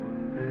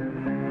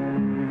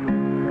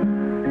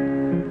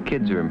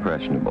Kids are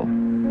impressionable.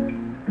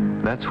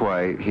 That's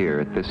why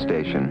here at this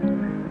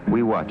station,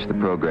 we watch the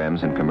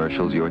programs and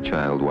commercials your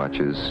child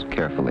watches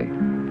carefully.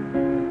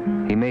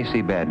 He may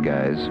see bad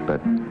guys,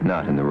 but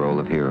not in the role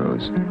of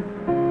heroes.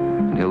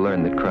 And he'll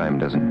learn that crime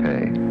doesn't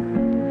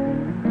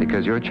pay.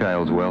 Because your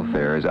child's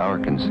welfare is our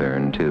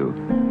concern, too.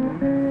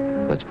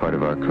 That's part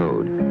of our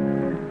code.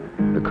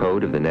 The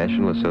code of the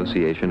National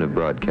Association of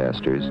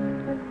Broadcasters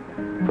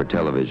for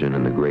television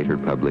and the greater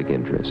public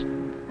interest.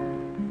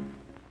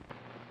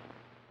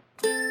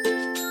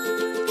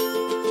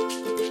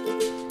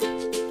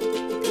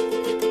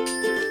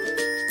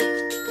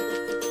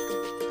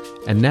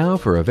 And now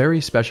for a very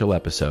special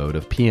episode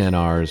of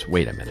PNR's...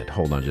 Wait a minute,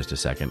 hold on just a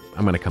second.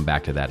 I'm going to come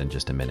back to that in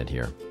just a minute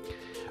here.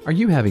 Are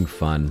you having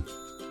fun?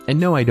 And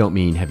no, I don't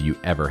mean have you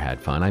ever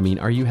had fun. I mean,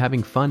 are you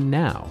having fun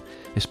now?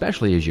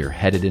 Especially as you're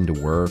headed into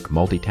work,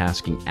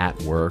 multitasking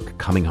at work,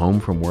 coming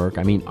home from work.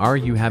 I mean, are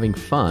you having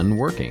fun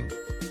working?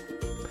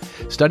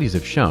 Studies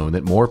have shown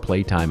that more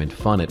playtime and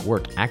fun at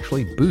work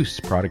actually boosts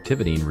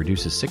productivity and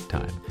reduces sick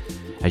time.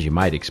 As you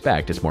might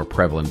expect, it's more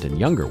prevalent in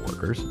younger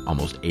workers.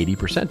 Almost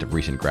 80% of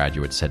recent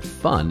graduates said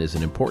fun is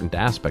an important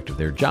aspect of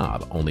their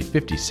job. Only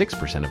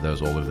 56% of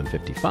those older than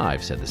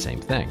 55 said the same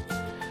thing.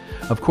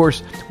 Of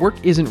course, work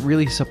isn't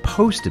really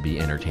supposed to be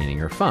entertaining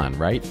or fun,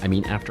 right? I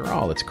mean, after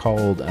all, it's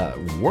called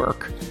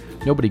work.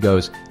 Nobody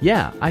goes,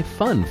 yeah, I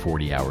fun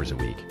 40 hours a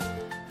week.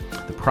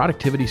 The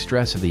productivity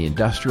stress of the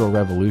Industrial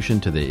Revolution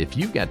to the if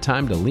you've got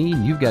time to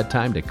lean, you've got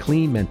time to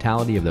clean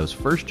mentality of those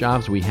first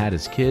jobs we had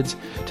as kids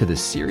to the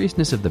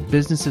seriousness of the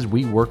businesses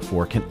we work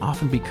for can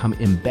often become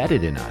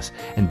embedded in us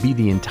and be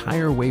the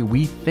entire way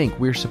we think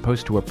we're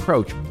supposed to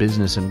approach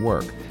business and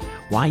work.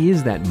 Why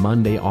is that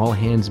Monday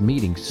all-hands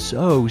meeting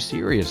so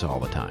serious all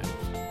the time?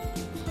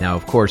 Now,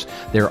 of course,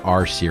 there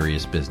are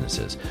serious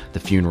businesses.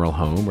 The funeral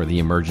home or the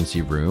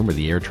emergency room or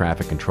the air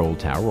traffic control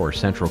tower or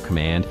central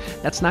command,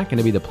 that's not going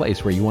to be the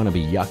place where you want to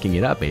be yucking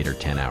it up 8 or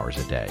 10 hours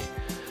a day.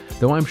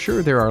 Though I'm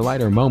sure there are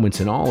lighter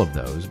moments in all of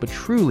those, but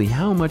truly,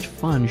 how much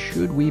fun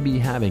should we be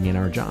having in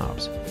our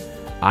jobs?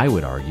 I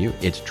would argue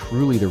it's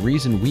truly the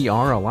reason we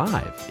are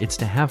alive. It's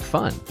to have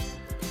fun.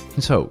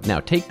 And so,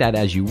 now take that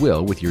as you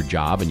will with your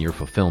job and your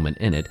fulfillment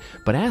in it,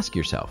 but ask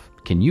yourself,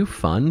 can you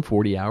fun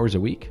 40 hours a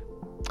week?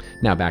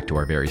 Now back to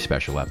our very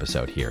special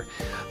episode here.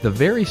 The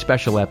very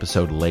special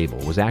episode label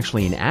was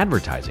actually an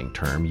advertising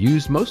term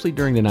used mostly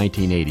during the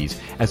 1980s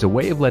as a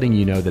way of letting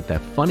you know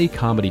that funny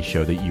comedy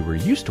show that you were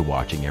used to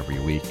watching every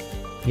week,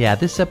 yeah,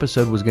 this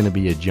episode was going to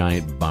be a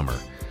giant bummer.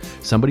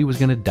 Somebody was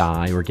going to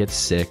die or get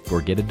sick or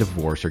get a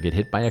divorce or get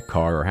hit by a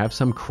car or have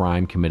some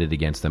crime committed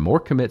against them or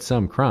commit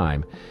some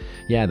crime.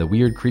 Yeah, the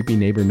weird, creepy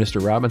neighbor,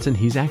 Mr. Robinson,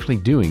 he's actually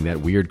doing that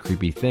weird,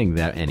 creepy thing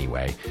that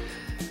anyway.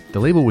 The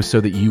label was so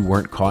that you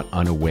weren't caught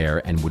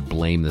unaware and would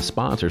blame the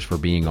sponsors for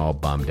being all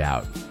bummed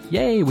out.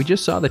 Yay, we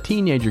just saw the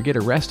teenager get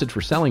arrested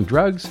for selling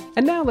drugs,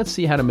 and now let's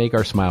see how to make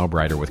our smile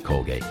brighter with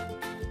Colgate.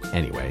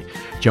 Anyway,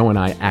 Joe and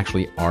I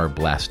actually are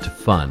blessed to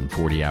fun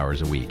 40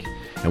 hours a week.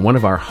 And one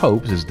of our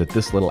hopes is that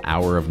this little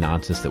hour of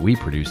nonsense that we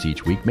produce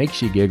each week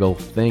makes you giggle,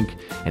 think,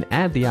 and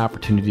add the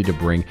opportunity to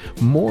bring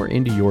more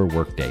into your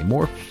workday,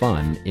 more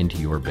fun into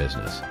your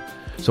business.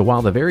 So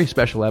while the very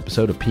special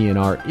episode of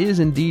PNR is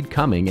indeed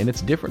coming, and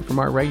it's different from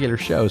our regular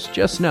shows,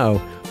 just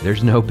know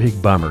there's no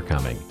big bummer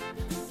coming.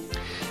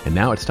 And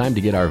now it's time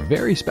to get our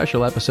very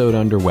special episode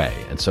underway.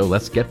 And so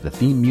let's get the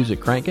theme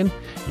music cranking.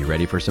 You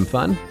ready for some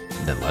fun?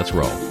 Then let's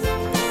roll.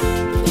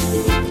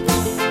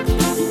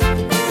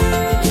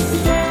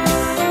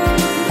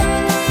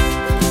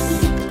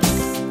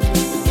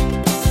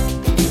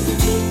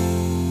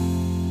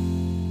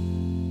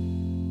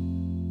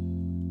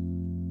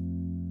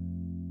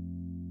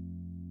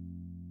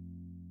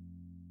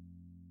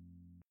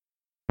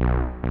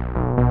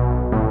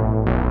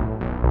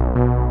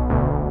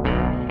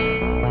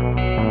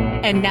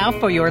 And now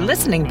for your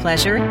listening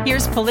pleasure,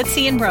 here's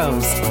Polizzi and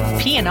Rose,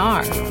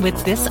 PNR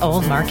with This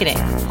Old Marketing.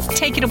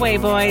 Take it away,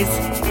 boys.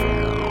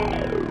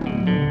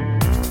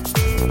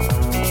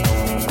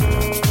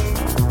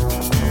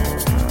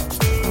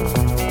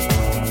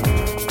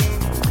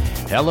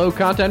 Hello,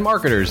 content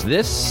marketers.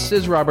 This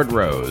is Robert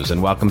Rose,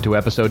 and welcome to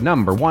episode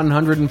number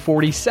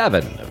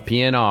 147 of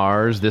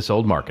PNR's This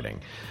Old Marketing,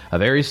 a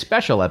very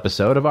special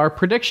episode of our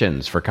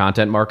predictions for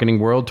Content Marketing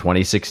World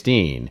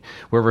 2016.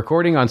 We're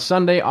recording on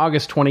Sunday,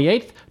 August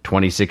 28th,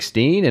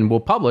 2016, and we'll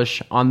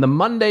publish on the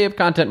Monday of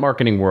Content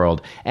Marketing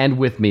World. And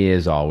with me,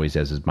 as always,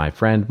 as is my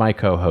friend, my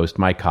co-host,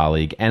 my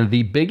colleague, and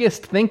the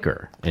biggest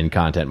thinker in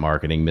content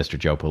marketing, Mr.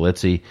 Joe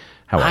Polizzi.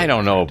 How are you? I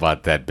don't know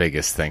about that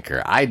biggest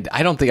thinker. I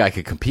don't think I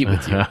could compete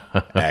with you,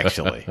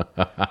 actually.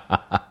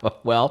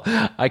 Well,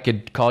 I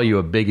could call you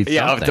a biggest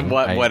something.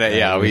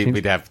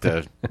 We'd have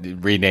to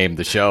rename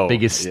the show.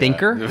 Biggest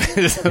stinker?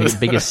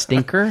 Biggest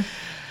stinker?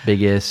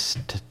 biggest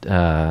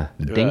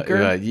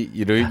dinker.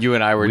 You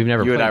and I were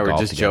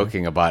just together.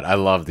 joking about. I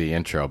love the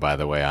intro, by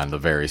the way, on the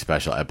very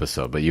special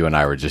episode. But you and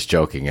I were just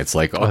joking. It's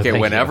like, okay,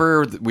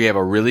 whenever we have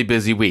a really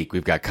busy week,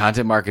 we've got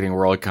Content Marketing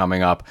World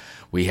coming up.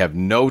 We have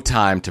no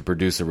time to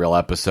produce a real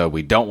episode.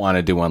 We don't want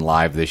to do one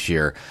live this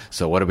year.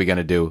 So what are we going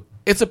to do?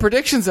 It's a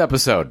predictions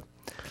episode.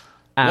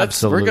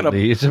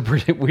 Absolutely,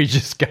 we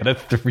just gotta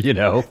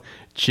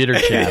chitter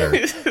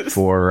chatter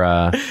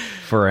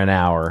for an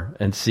hour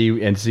and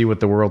see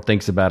what the world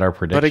thinks about our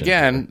predictions. But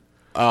again,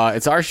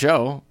 it's our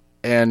show,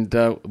 and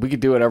we can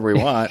do whatever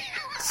we want.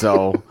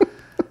 So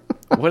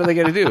what are they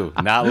going to do?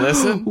 Not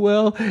listen?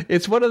 Well,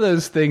 it's one of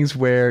those things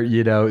where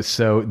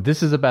So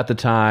this is about the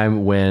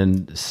time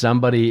when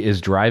somebody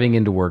is driving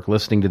into work,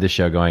 listening to the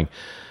show, going,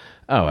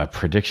 "Oh, a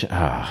prediction.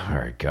 Oh,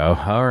 there we go.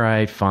 All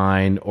right,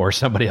 fine." Or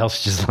somebody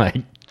else just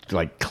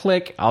like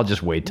click, I'll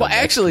just wait till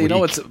next week.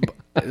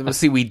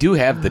 See, we do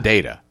have the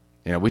data.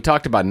 We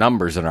talked about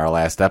numbers in our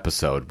last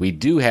episode. We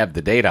do have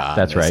the data on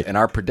That's this, right. And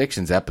our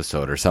predictions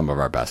episode are some of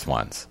our best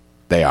ones.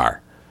 They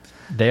are.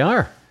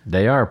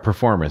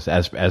 Performers.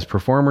 As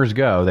performers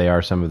go, they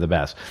are some of the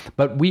best.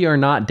 But we are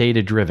not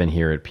data-driven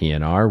here at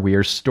PNR. We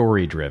are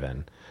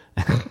story-driven.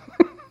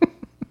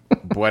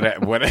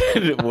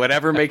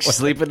 Whatever makes you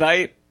sleep at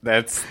night,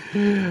 that's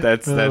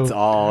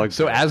all.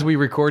 So as we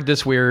record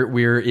this,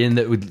 we're in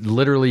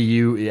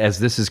literally as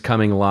this is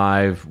coming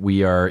live,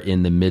 we are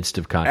in the midst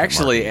of content.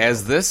 Actually,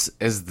 marketing.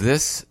 as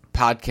this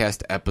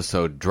podcast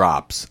episode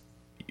drops,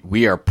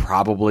 we are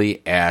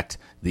probably at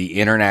the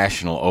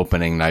international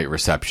opening night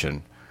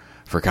reception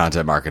for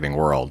Content Marketing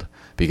World,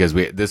 because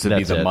this would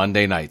be the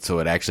Monday night, so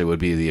it actually would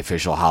be the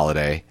official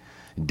holiday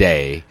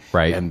day,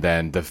 right? And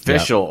then the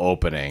official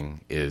opening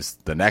is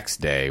the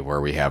next day,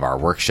 where we have our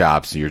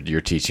workshops.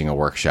 You're teaching a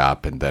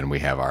workshop, and then we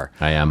have our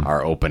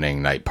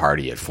opening night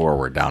party at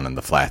Forward down in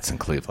the Flats in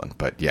Cleveland.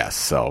 But yes,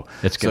 so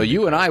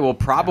you and I will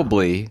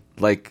probably,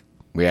 like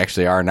we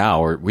actually are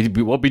now, or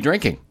we'll be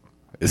drinking.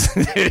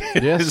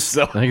 Yes,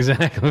 so,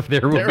 exactly.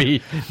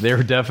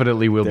 There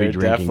definitely will be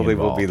drinking. Definitely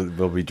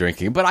will be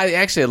drinking. But I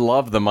actually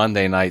love the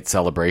Monday night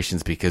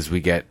celebrations, because we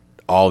get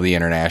all the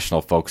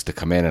international folks to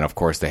come in, and of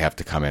course they have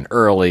to come in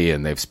early,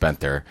 and they've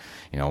spent their,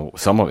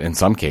 in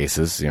some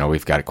cases,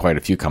 we've got quite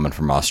a few coming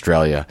from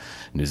Australia,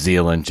 New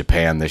Zealand,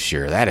 Japan this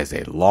year. That is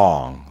a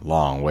long,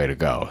 long way to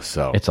go.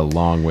 So it's a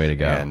long way to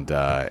go, and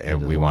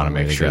we want to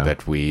make sure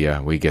that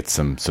we get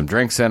some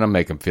drinks in them,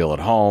 make them feel at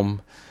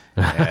home.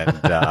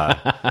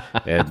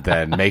 And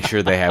then make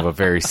sure they have a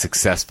very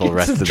successful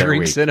rest of their week.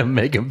 Drinks in them,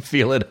 make them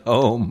feel at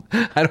home.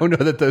 I don't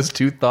know that those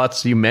two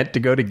thoughts you meant to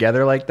go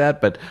together like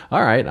that, but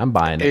all right, I'm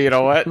buying it. You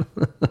know what?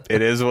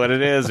 It is what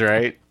it is,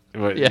 right?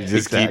 Yeah,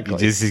 exactly. You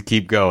just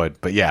keep going.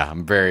 But yeah,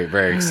 I'm very,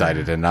 very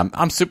excited, and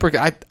I'm super.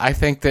 I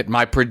think that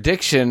my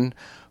prediction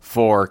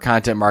for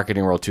Content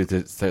Marketing World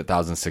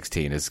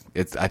 2016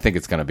 I think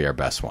it's going to be our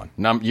best one.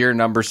 Year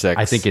number 6.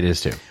 I think it is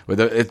too.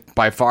 It's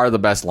by far the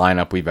best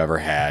lineup we've ever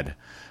had.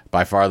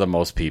 By far the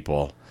most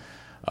people,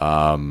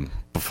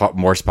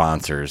 more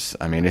sponsors.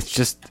 I mean, it's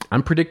just...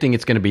 I'm predicting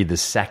it's going to be the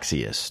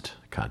sexiest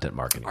content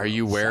marketing. Are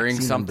you wearing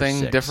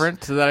something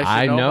different that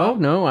I should know about?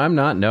 No, I'm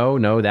not.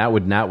 No, that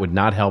would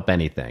not help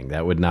anything.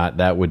 That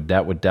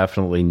would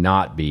definitely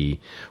not be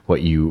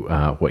what you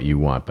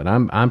want. But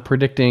I'm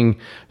predicting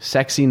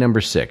sexy number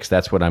 6.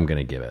 That's what I'm going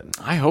to give it.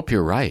 I hope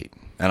you're right,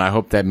 and I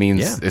hope that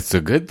means it's a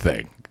good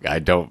thing. I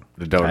don't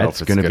know if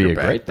it's going to be a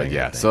bad, great thing.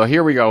 Yeah. So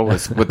here we go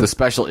with the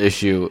special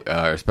issue,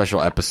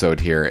 special episode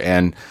here,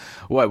 and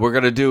what we're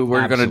going to do.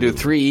 We're going to do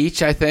 3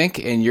 each, I think,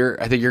 and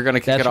I think you're going to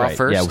kick it off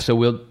first. Yeah.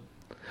 So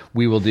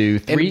we will do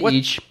 3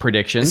 each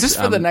predictions. Is this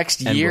for the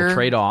next year? We'll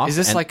trade off. Is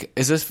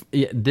this?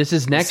 Yeah, this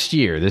is next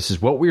year. This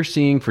is what we're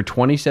seeing for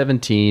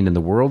 2017 in the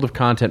world of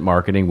content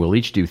marketing. We'll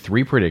each do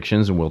 3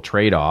 predictions, and we'll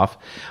trade off.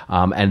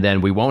 And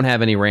then we won't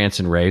have any rants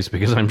and raves,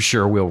 because I'm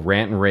sure we'll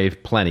rant and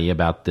rave plenty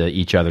about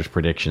each other's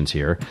predictions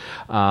here.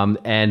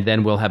 And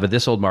then we'll have a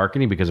This Old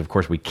Marketing, because of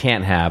course we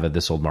can't have a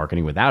This Old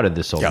Marketing without a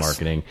This Old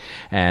Marketing.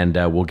 And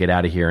we'll get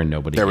out of here and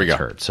nobody gets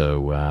hurt.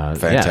 So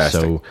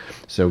fantastic.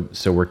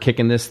 So we're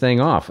kicking this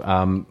thing off.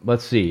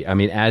 Let's see. I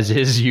mean, as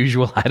is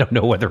usual, I don't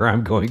know whether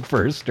I'm going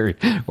first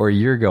or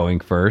you're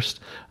going first.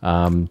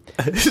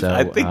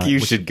 I think you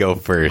should go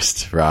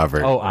first,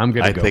 Robert. Oh, I'm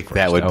going to go first. I think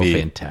that would be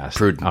fantastic.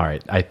 Prudent. All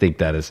right. I think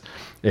that is.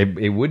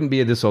 It wouldn't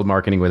be a This Old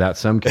Marketing without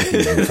some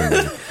confusion from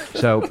me.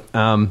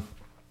 So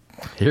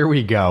here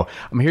we go.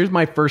 Here's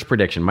my first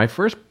prediction. My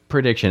first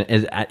prediction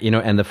is,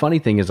 and the funny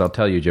thing is, I'll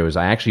tell you, Joe, is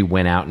I actually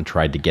went out and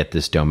tried to get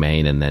this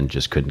domain and then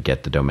just couldn't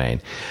get the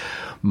domain.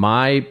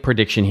 My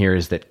prediction here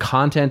is that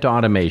content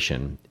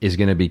automation is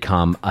going to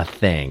become a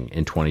thing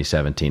in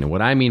 2017. And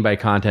what I mean by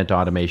content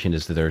automation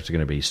is that there's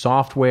going to be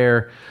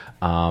software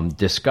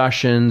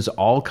discussions,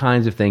 all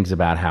kinds of things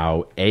about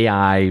how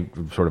AI,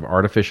 sort of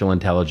artificial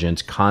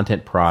intelligence,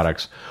 content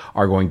products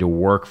are going to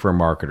work for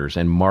marketers,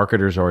 and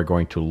marketers are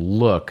going to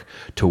look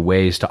to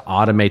ways to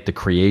automate the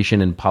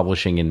creation and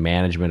publishing and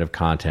management of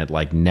content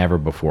like never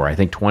before. I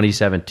think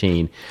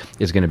 2017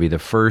 is going to be the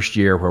first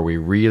year where we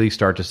really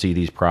start to see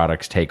these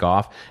products take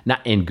off,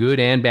 not in good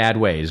and bad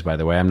ways, by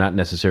the way. I'm not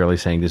necessarily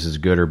saying this is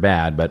good or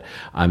bad, but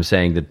I'm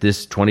saying that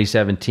this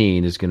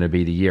 2017 is going to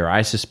be the year.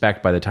 I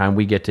suspect by the time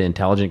we get to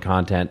intelligent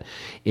content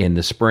in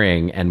the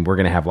spring, and we're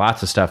going to have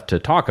lots of stuff to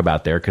talk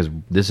about there because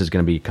this is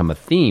going to become a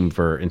theme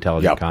for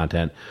intelligent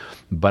content.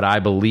 But I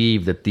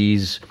believe that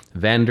these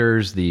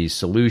vendors, these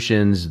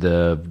solutions,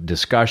 the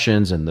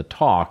discussions, and the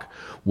talk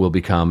will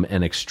become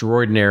an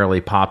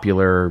extraordinarily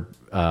popular,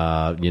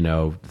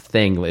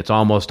 thing. It's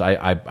almost,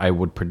 I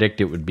would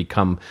predict it would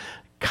become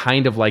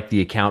kind of like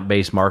the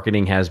account-based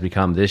marketing has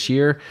become this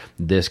year.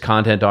 This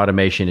content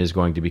automation is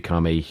going to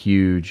become a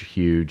huge,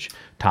 huge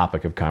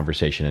topic of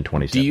conversation in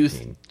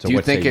 2017. Do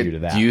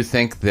you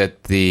think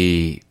that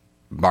the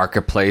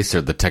marketplace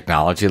or the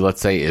technology,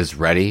 let's say, is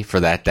ready for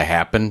that to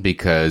happen?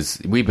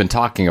 Because we've been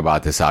talking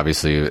about this,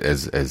 obviously,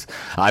 as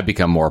I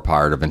become more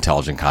part of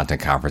Intelligent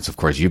Content Conference. Of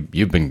course,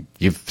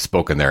 you've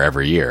spoken there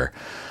every year.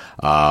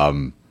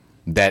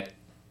 That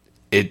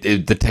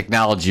the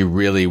technology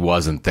really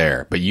wasn't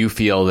there, but you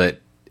feel that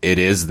it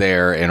is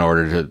there in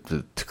order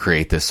to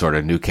create this sort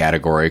of new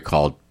category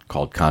called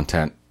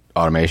content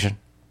automation?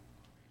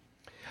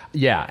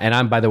 Yeah,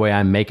 and by the way,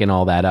 I'm making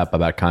all that up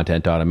about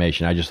content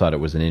automation. I just thought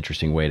it was an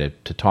interesting way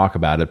to talk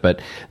about it.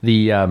 But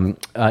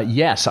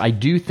yes, I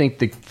do think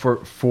that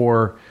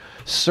for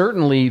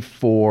certainly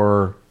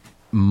for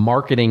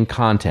marketing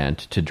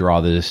content, to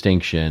draw the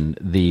distinction,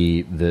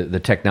 the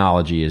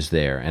technology is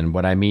there. And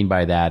what I mean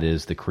by that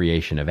is the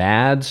creation of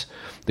ads,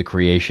 the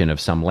creation of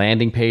some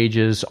landing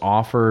pages,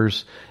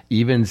 offers,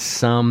 even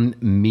some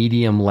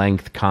medium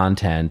length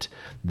content.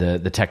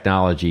 The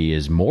technology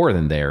is more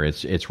than there.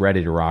 It's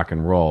ready to rock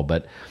and roll.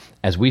 But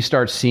as we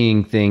start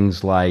seeing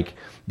things like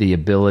the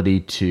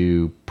ability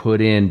to put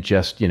in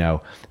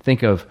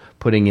think of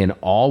putting in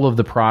all of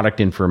the product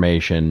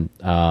information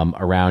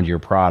around your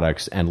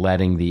products and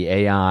letting the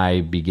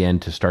AI begin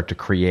to start to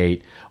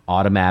create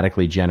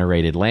automatically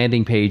generated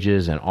landing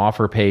pages and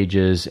offer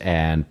pages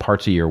and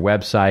parts of your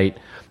website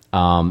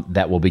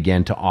that will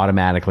begin to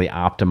automatically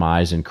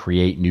optimize and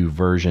create new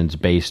versions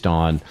based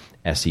on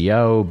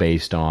SEO,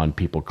 based on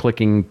people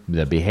clicking,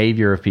 the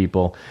behavior of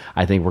people.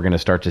 I think we're going to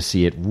start to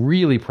see it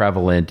really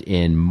prevalent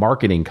in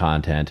marketing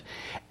content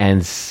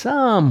and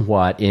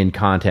somewhat in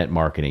content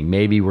marketing.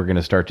 Maybe we're going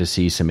to start to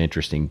see some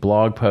interesting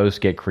blog posts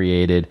get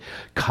created,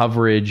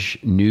 coverage,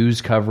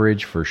 news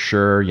coverage for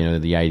sure.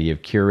 The idea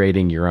of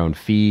curating your own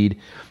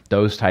feed,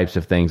 those types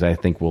of things I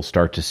think we'll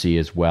start to see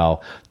as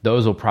well.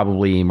 Those will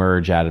probably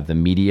emerge out of the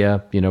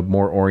media,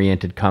 more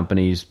oriented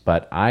companies,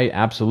 but I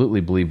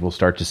absolutely believe we'll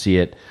start to see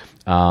it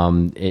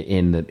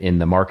in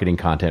the marketing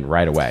content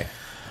right away.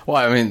 Well,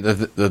 I mean,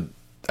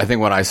 I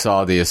think when I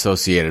saw the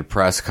Associated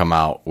Press come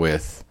out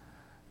with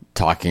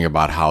talking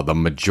about how the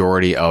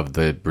majority of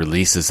the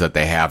releases that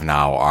they have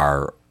now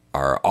are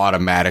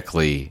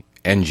automatically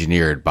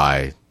engineered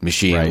by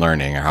machine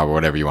learning, or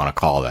whatever you want to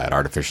call that,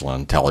 artificial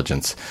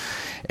intelligence.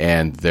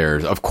 And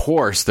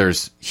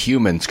there's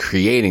humans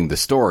creating the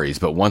stories,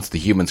 but once the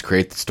humans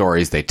create the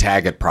stories, they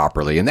tag it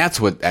properly. And that's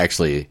what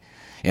actually,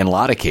 in a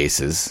lot of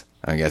cases,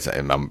 I guess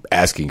I'm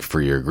asking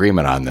for your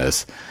agreement on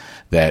this,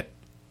 that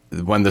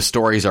when the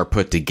stories are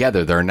put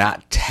together, they're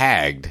not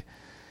tagged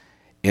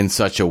in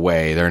such a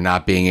way, they're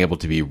not being able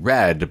to be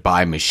read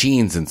by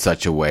machines in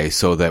such a way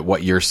so that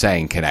what you're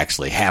saying can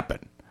actually happen.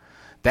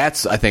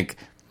 That's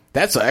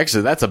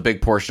a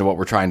big portion of what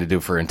we're trying to do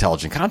for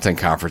Intelligent Content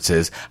Conference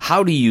is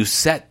how do you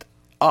set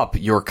up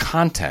your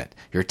content,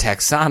 your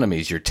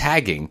taxonomies, your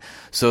tagging,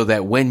 so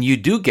that when you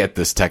do get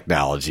this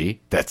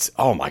technology that's,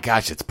 oh my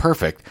gosh, it's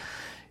perfect,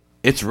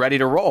 it's ready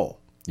to roll.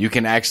 It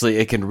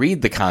can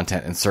read the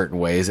content in certain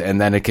ways,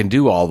 and then it can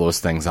do all those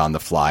things on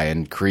the fly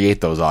and create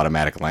those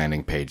automatic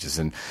landing pages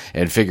and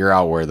figure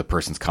out where the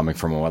person's coming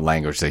from and what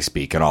language they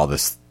speak and all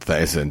this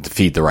things and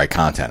feed the right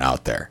content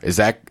out there. Is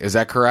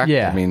that correct?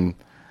 Yeah. I mean,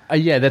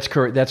 yeah, that's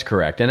correct. That's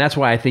correct. And that's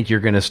why I think you're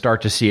going to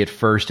start to see it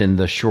first in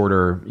the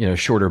shorter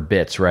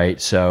bits,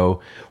 right?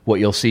 So what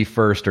you'll see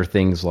first are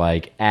things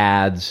like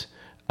ads,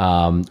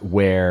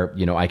 where,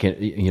 I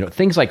can,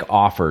 things like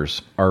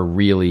offers are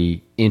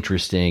really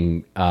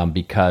interesting,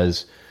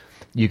 because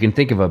you can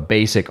think of a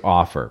basic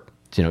offer,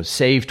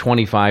 save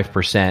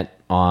 25%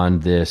 on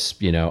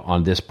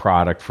this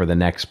product for the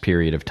next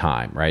period of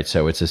time, right?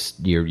 So it's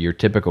your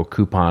typical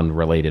coupon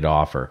related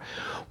offer.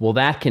 Well,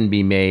 that can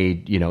be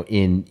made,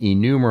 in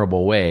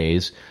innumerable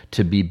ways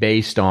to be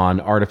based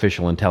on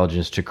artificial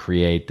intelligence to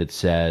create that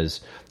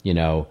says,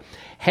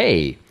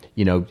 hey,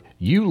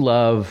 you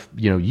love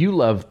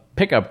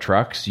pickup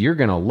trucks, you're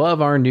going to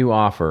love our new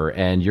offer,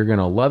 and you're going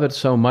to love it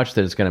so much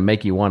that it's going to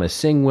make you want to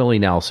sing Willie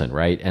Nelson,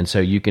 right? And so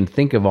you can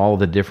think of all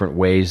the different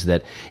ways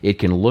that it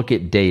can look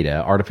at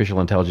data. Artificial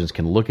intelligence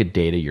can look at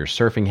data, your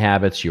surfing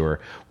habits,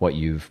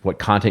 what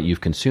content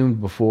you've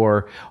consumed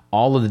before,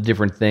 all of the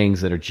different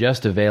things that are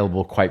just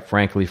available, quite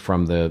frankly,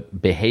 from the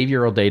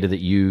behavioral data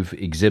that you've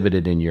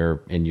exhibited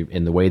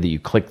in the way that you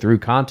click through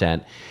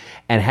content,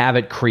 and have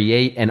it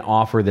create an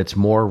offer that's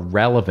more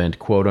relevant,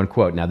 quote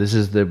unquote. Now, this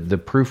is the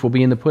proof will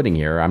be in the pudding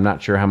here. I'm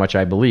not sure how much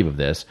I believe of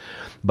this,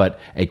 but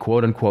a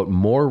quote unquote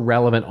more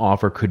relevant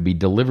offer could be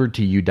delivered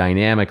to you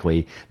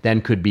dynamically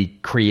than could be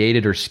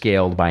created or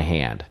scaled by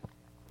hand.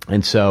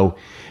 And so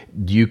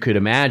you could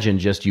imagine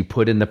just you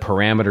put in the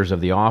parameters of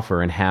the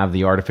offer and have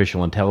the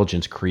artificial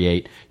intelligence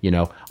create,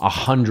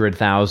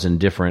 100,000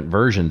 different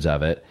versions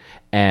of it.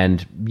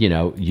 And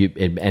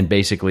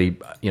basically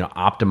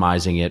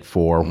optimizing it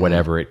for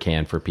whatever it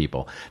can for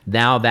people.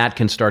 Now that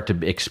can start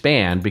to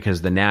expand,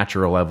 because the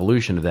natural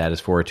evolution of that is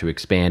for it to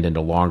expand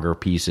into longer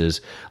pieces,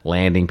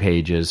 landing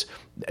pages,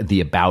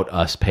 the About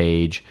Us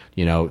page.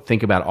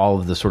 Think about all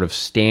of the sort of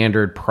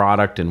standard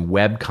product and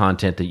web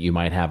content that you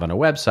might have on a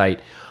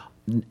website.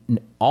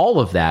 All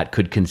of that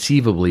could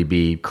conceivably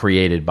be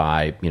created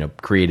by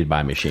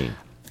machine.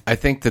 I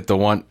think that the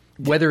one.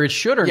 Whether it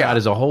should or not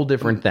is a whole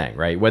different thing,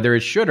 right? Whether it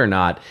should or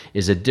not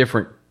is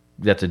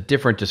that's a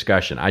different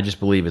discussion. I just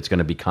believe it's going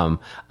to become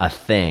a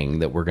thing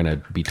that we're going to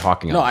be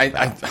talking about.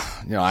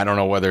 I don't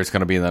know whether it's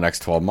going to be in the next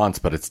 12 months,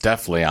 but it's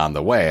definitely on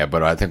the way.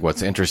 But I think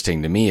what's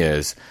interesting to me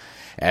is,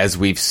 as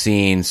we've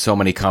seen so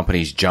many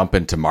companies jump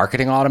into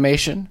marketing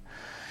automation,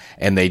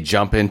 and they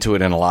jump into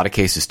it in a lot of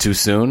cases too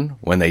soon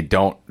when they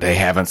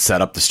haven't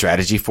set up the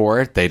strategy for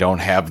it. They don't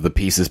have the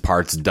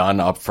parts done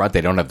up front.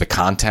 They don't have the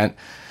content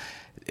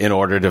in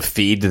order to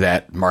feed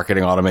that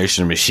marketing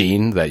automation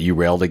machine that you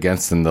railed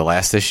against in the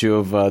last issue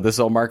of This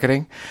Old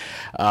Marketing.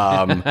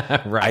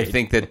 Right. I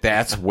think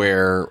that's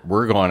where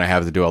we're going to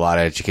have to do a lot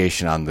of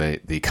education on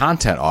the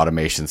content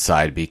automation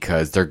side,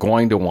 because they're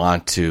going to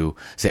want to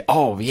say,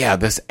 oh, yeah,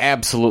 this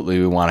absolutely,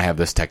 we want to have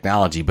this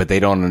technology, but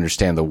they don't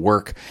understand the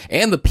work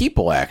and the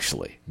people,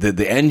 actually,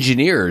 the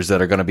engineers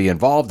that are going to be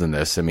involved in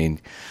this. I mean,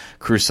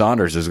 Cruz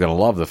Saunders is going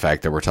to love the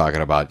fact that we're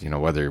talking about,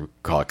 whether you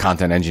call it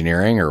content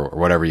engineering or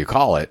whatever you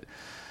call it.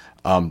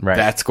 Right.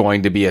 That's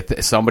going to be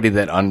somebody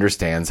that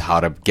understands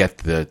how to get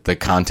the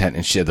content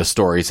and the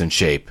stories in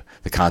shape,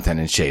 the content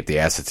in shape, the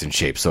assets in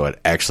shape, so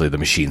the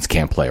machines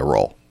can play a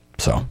role.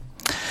 So,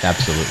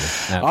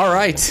 absolutely. All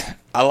right,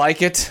 I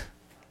like it.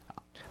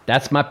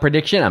 That's my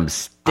prediction. I'm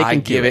sticking. I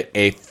give it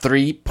a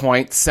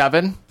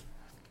 3.7.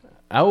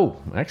 Oh,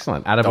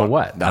 excellent! Out of a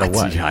what? Out of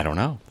what? I don't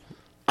know.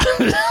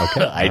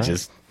 Okay,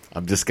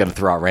 I'm just going to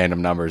throw out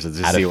random numbers and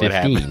just see what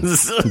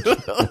happens.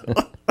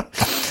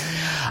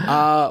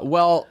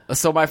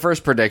 So my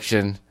first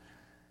prediction,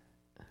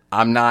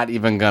 I'm not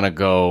even going to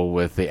go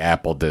with the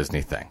Apple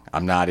Disney thing.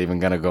 I'm not even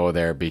going to go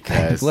there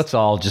because... Let's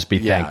all just be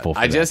thankful for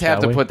that, I just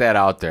have to put that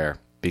out there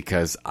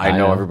because I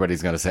know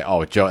everybody's going to say,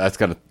 oh,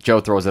 Joe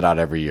throws it out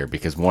every year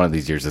because one of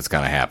these years it's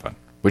going to happen.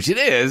 Which it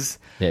is,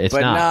 it's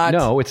not.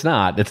 No, it's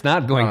not. It's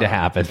not going to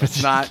happen.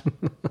 It's not.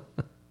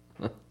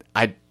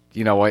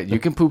 You know what? You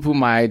can poo-poo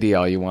my idea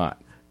all you want.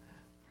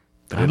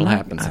 But it'll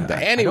happen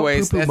someday.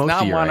 Anyways, that's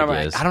not one of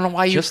my... I don't know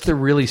why you... Just the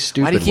really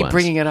stupid Why do you keep ones.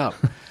 bringing it up?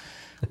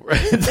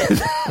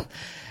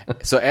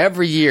 So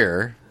every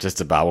year, just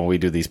about when we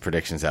do these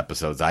predictions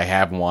episodes, I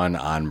have one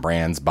on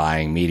brands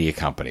buying media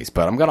companies.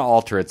 But I'm going to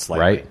alter it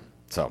slightly. Right.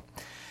 So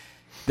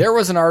there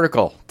was an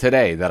article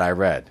today that I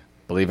read,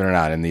 believe it or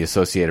not, in the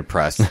Associated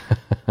Press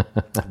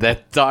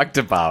that talked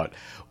about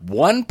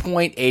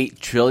 $1.8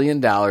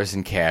 trillion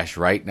in cash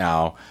right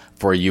now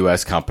for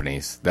U.S.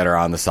 companies that are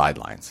on the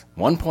sidelines.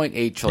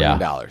 $1.8 trillion.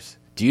 Yeah.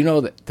 Do you know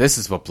that this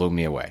is what blew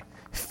me away?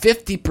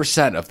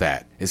 50% of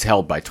that is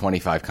held by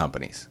 25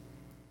 companies.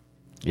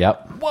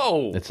 Yep.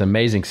 Whoa. It's an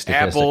amazing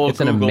statistic. Apple, it's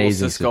Google, an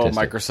amazing Cisco,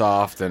 statistic.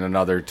 Microsoft, and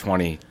another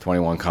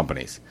 21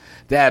 companies.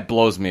 That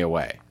blows me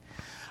away.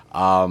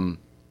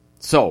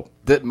 So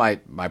my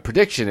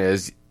prediction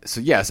is,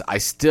 yes, I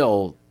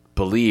still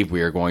believe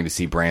we are going to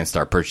see brands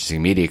start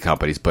purchasing media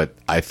companies, but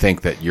I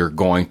think that you're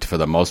going to, for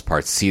the most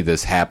part, see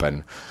this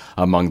happen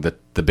among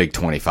the big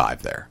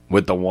 25 there,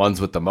 with the ones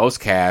with the most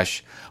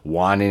cash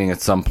wanting at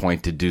some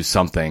point to do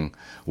something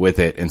with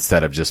it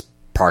instead of just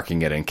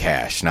parking it in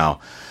cash.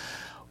 Now,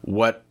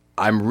 what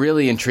I'm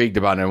really intrigued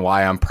about and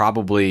why I'm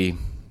probably,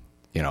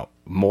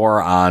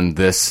 more on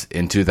this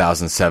in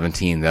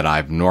 2017 than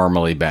I've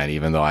normally been,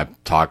 even though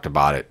I've talked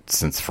about it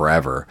since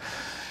forever.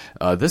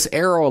 This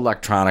Aero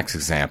Electronics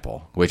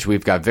example, which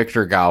we've got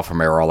Victor Gao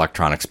from Aero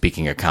Electronics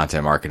speaking at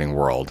Content Marketing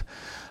World,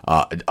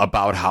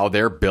 about how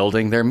they're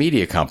building their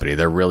media company.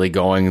 They're really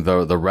going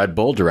the Red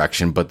Bull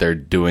direction, but they're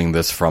doing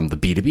this from the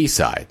B2B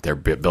side. They're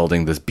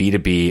building this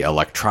B2B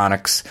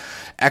electronics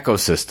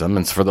ecosystem.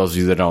 And for those of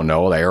you that don't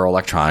know, Aero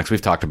Electronics,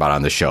 we've talked about it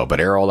on the show, but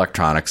Aero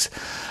Electronics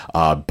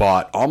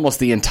bought almost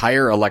the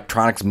entire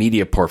electronics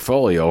media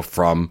portfolio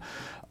from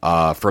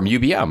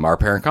UBM, our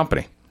parent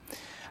company.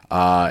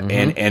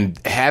 And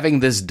having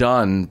this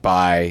done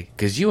by,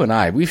 because you and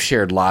I, we've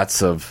shared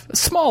lots of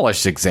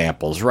smallish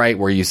examples, right?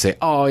 Where you say,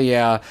 oh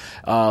yeah,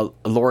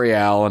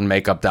 L'Oreal and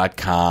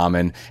Makeup.com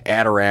and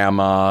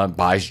Adorama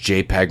buys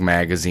JPEG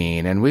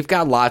magazine. And we've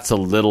got lots of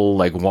little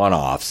like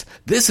one-offs.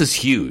 This is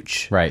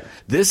huge. Right.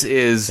 This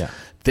is,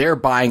 they're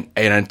buying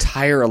an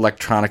entire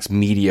electronics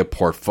media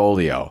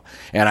portfolio.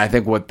 And I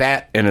think what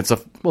that, and it's a,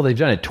 well, they've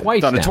done it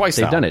twice.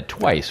 They've done it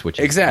twice, which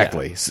is,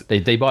 exactly.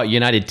 They bought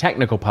United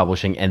Technical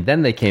Publishing, and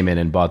then they came in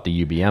and bought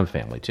the UBM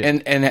family too.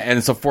 And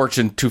it's a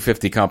Fortune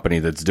 250 company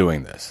that's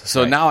doing this.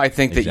 So now I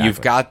think that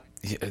you've got,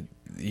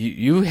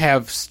 you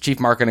have chief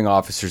marketing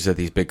officers at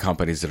these big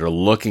companies that are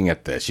looking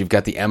at this. You've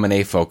got the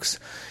M&A folks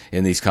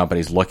in these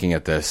companies looking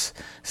at this,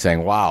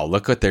 saying, "Wow,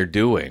 look what they're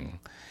doing,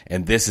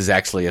 and this is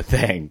actually a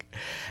thing."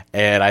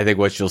 And I think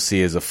what you'll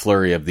see is a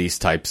flurry of these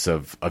types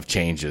of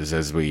changes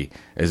as we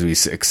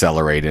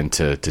accelerate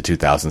into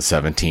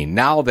 2017.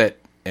 Now that,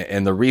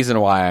 and the reason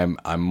why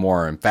I'm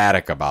more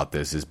emphatic about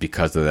this is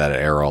because of that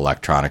Aero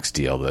Electronics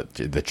deal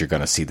that you're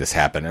going to see this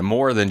happen, and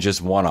more than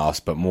just one-offs,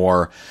 but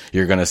more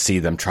you're going to see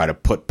them try to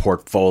put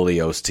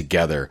portfolios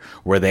together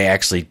where they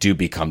actually do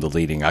become the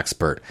leading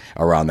expert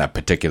around that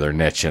particular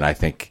niche. And I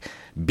think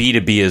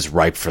B2B is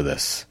ripe for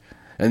this.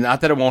 And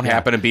not that it won't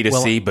happen in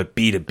B2C, but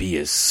B2B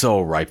is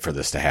so ripe for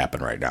this to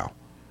happen right now.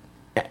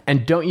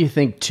 And don't you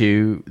think,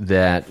 too,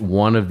 that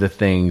one of the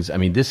things, I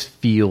mean, this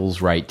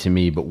feels right to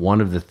me, but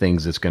one of the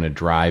things that's going to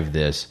drive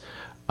this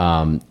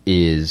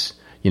is,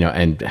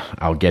 and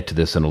I'll get to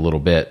this in a little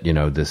bit,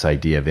 this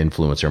idea of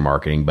influencer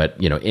marketing, but,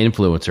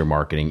 influencer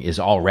marketing is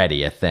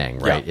already a thing,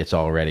 right? Yeah. It's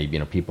already,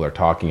 people are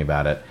talking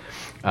about it.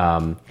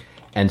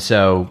 And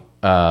so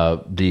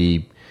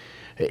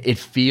it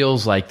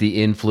feels like the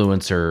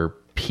influencer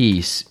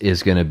piece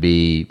is going to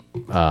be,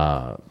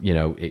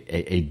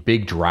 a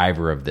big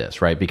driver of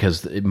this, right?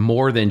 Because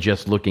more than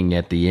just looking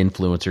at the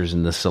influencers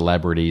and the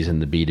celebrities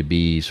and the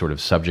B2B sort of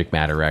subject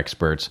matter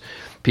experts,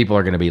 people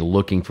are going to be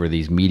looking for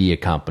these media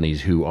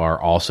companies who are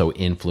also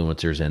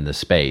influencers in the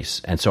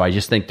space. And so I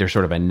just think there's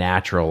sort of a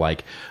natural,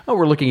 like, oh,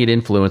 we're looking at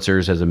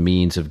influencers as a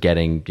means of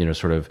getting,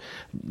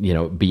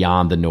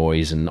 beyond the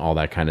noise and all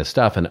that kind of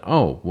stuff. And,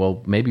 oh,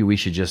 well, maybe we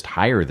should just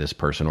hire this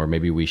person, or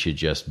maybe we should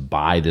just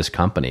buy this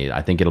company.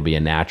 I think it'll be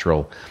a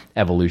natural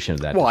evolution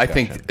of that. Well,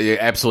 discussion. I think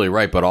you're absolutely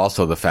right, but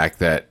also the fact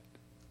that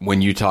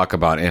when you talk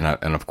about, and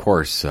of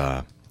course,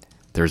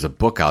 there's a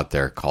book out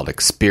there called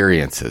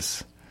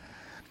Experiences.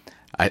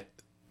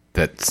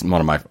 That's one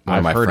of my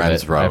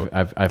friends wrote.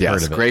 I've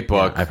heard of it. Great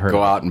book. Yeah,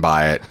 Go out and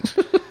buy it.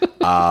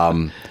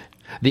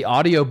 The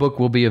audiobook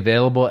will be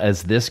available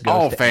as this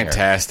goes to air.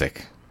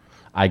 Fantastic.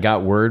 I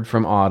got word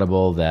from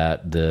Audible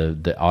that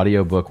the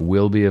audiobook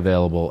will be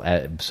available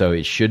so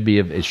it should be,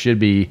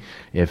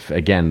 if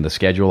again the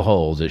schedule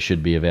holds, it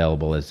should be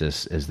available as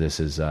this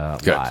is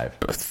live.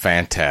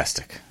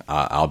 Fantastic.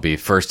 I'll be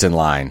first in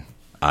line.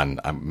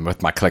 I'm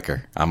with my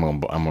clicker.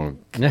 I'm gonna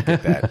get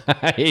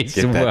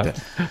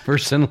that.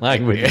 First in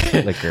line with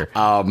your clicker.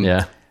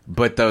 Yeah.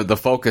 But the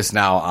focus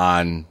now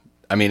on,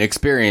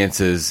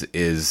 experiences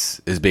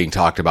is being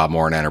talked about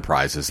more in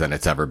enterprises than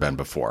it's ever been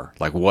before.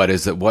 Like, what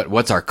is it?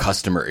 What's our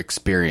customer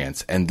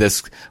experience? And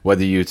this,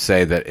 whether you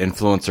say that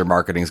influencer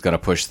marketing is going to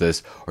push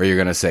this, or you're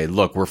going to say,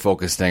 look, we're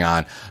focusing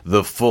on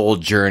the full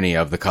journey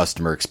of the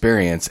customer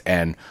experience,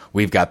 and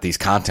we've got these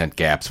content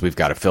gaps. We've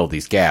got to fill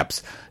these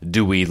gaps.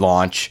 Do we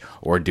launch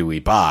or do we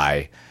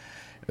buy?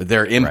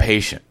 They're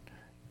impatient.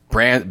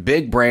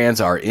 Big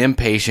brands are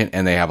impatient,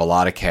 and they have a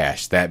lot of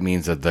cash. That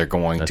means that they're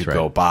going to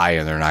go buy,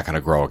 and they're not going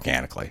to grow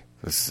organically.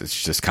 It's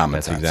just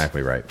common sense. That's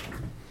exactly right.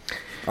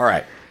 All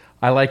right.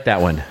 I like that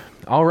one.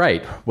 All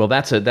right. Well,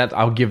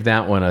 I'll give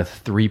that one a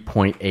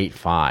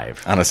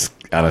 3.85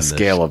 on a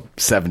scale of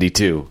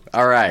 72.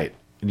 All right.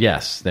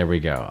 Yes, there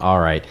we go. All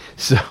right.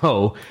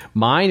 So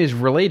mine is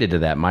related to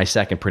that. My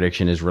second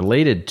prediction is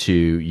related to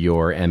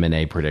your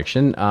M&A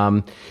prediction.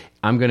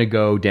 I'm going to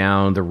go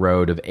down the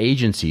road of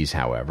agencies,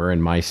 however,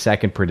 and my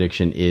second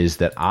prediction is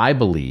that I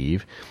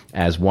believe,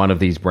 as one of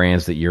these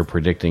brands that you're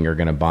predicting are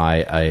going to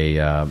buy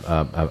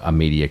a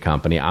media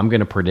company, I'm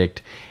going to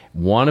predict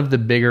one of the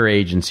bigger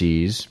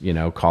agencies,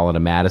 call it a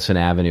Madison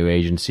Avenue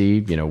agency,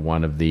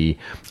 one of the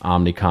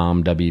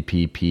Omnicom,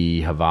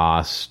 WPP,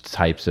 Havas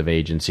types of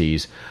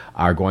agencies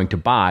are going to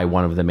buy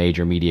one of the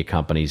major media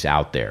companies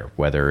out there,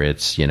 whether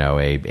it's,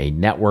 a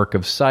network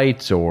of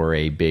sites or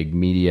a big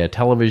media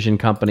television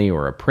company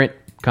or a print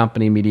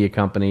company, media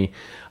company.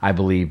 I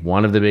believe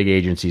one of the big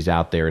agencies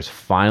out there is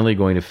finally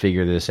going to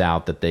figure this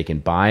out, that they can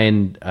buy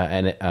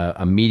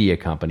a media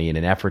company in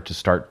an effort to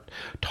start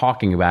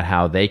talking about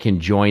how they can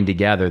join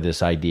together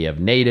this idea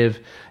of native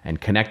and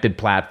connected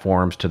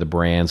platforms to the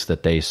brands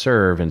that they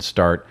serve, and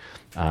start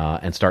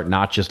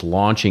not just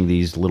launching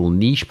these little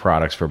niche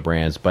products for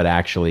brands, but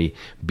actually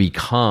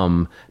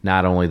become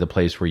not only the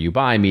place where you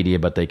buy media,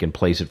 but they can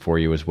place it for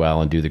you as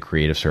well and do the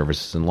creative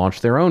services and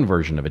launch their own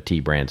version of a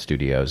T-Brand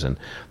Studios and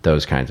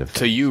those kinds of things.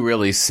 So you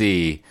really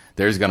see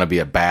there's going to be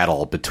a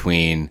battle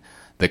between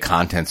the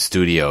content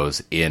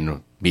studios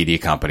in media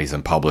companies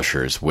and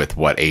publishers with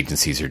what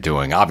agencies are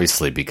doing,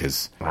 obviously,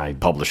 because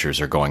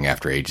publishers are going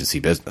after agency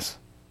business.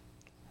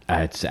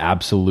 It's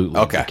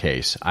absolutely the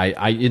case.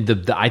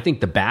 I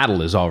think the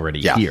battle is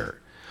already here.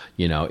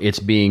 It's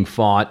being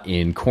fought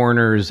in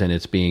corners, and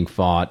it's being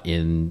fought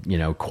in,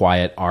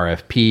 quiet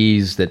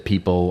RFPs that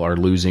people are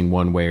losing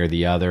one way or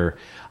the other.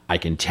 I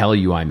can tell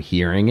you I'm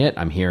hearing it.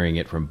 I'm hearing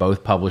it from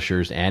both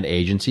publishers and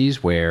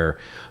agencies where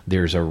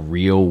there's a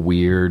real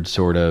weird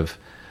sort of,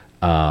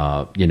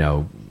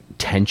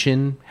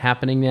 tension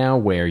happening now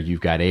where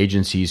you've got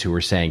agencies who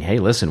are saying, hey,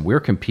 listen, we're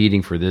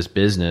competing for this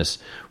business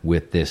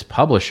with this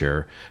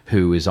publisher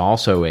who is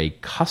also a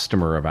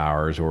customer of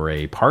ours or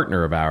a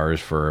partner of ours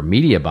for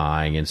media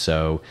buying. And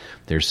so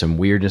there's some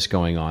weirdness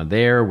going on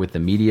there with the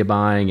media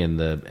buying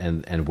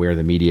and where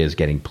the media is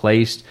getting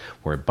placed,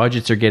 where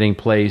budgets are getting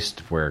placed,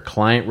 where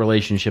client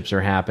relationships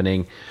are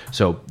happening.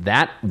 So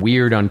that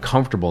weird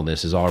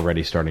uncomfortableness is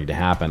already starting to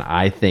happen.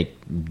 I think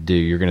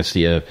you're going to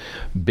see a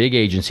big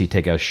agency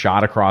take a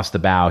shot across the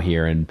bow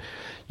here and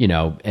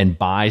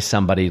buy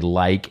somebody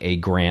like a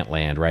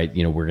Grantland, right?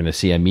 We're going to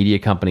see a media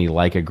company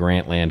like a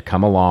Grantland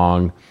come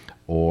along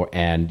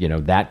and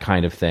that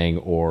kind of thing,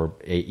 or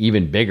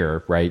even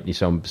bigger, right?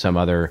 Some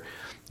other,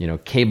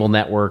 cable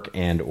network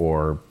and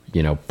or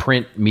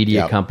print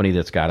media company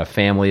that's got a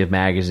family of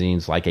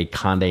magazines like a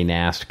Condé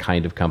Nast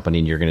kind of company,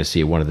 and you're going to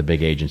see one of the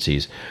big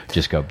agencies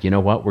just go, you know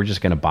what, we're just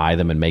going to buy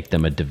them and make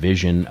them a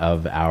division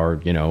of our,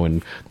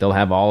 and they'll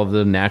have all of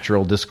the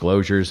natural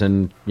disclosures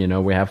and,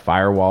 we have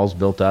firewalls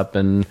built up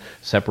and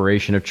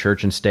separation of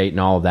church and state and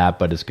all of that,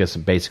 but it's going to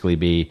basically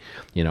be,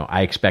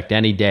 I expect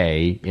any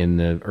day in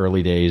the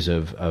early days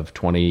of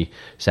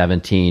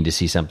 2017 to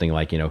see something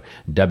like,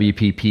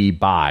 WPP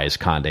buys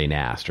Condé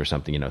Nast or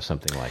something,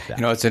 something like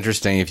that. It's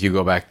interesting if you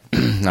go back,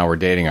 now we're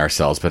dating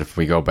ourselves, but if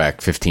we go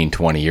back 15,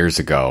 20 years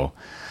ago,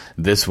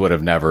 this would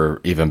have never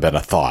even been a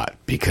thought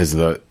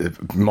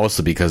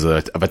mostly because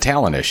of a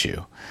talent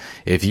issue.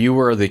 If you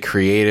were the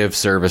creative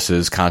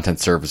services, content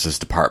services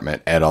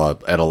department at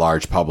a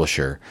large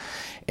publisher,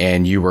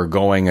 and you were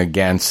going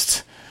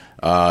against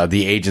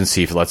the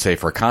agency, let's say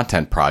for a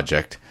content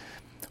project,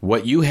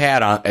 what you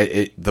had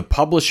the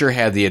publisher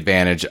had the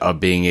advantage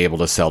of being able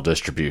to sell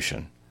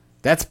distribution.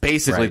 That's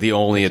basically the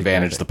only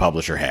advantage the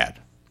publisher had.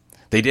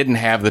 They didn't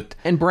have the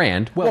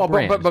brand. But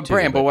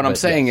what I'm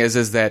saying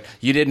is that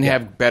you didn't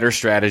have better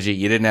strategy.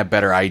 You didn't have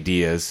better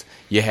ideas.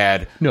 You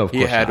had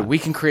we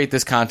can create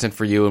this content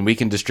for you, and we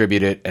can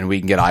distribute it, and we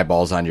can get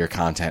eyeballs on your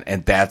content,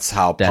 and that's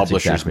how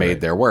publishers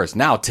made their worth.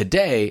 Now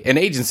today, and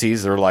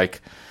agencies are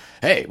like,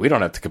 hey, we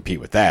don't have to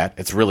compete with that.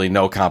 It's really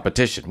no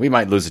competition. We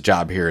might lose a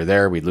job here or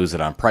there. We lose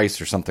it on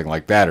price or something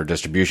like that, or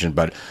distribution.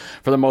 But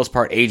for the most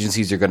part,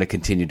 agencies are going to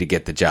continue to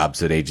get the jobs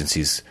that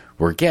agencies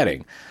were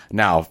getting.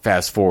 Now,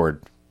 fast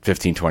forward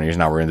 15, 20 years,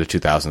 now we're into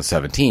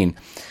 2017,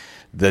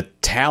 the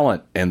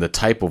talent and the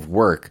type of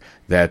work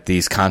that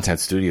these content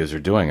studios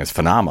are doing is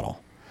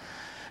phenomenal.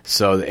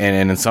 So,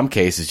 and in some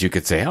cases, you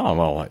could say, oh,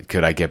 well,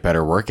 could I get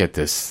better work at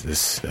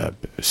this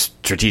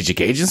strategic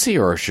agency,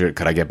 or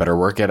could I get better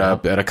work at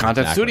a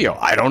content studio?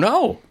 I don't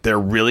know. They're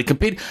really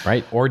competing.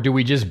 Right. Or do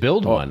we just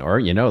build one?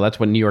 Or, that's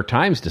what New York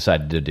Times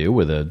decided to do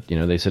with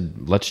they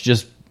said, let's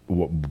just,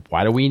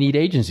 why do we need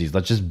agencies?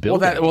 Let's just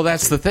build it. Well,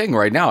 that's the thing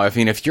right now. I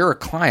mean, if you're a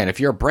client, if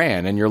you're a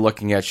brand, and you're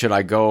looking at, should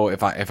I go,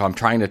 if I'm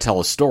trying to tell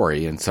a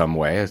story in some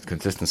way, a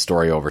consistent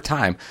story over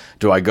time,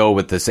 do I go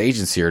with this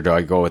agency, or do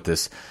I go with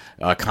this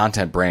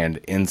content brand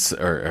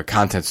or a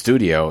content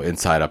studio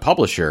inside a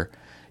publisher?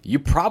 You're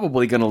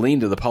probably going to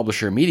lean to the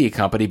publisher media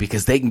company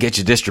because they can get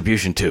you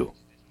distribution too.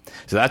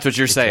 So that's what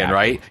you're saying,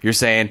 right? You're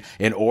saying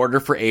in order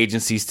for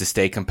agencies to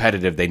stay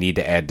competitive, they need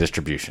to add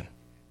distribution.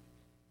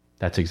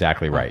 That's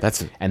exactly right.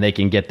 And they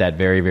can get that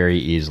very, very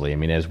easily. I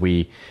mean, as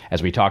we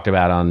talked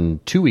about on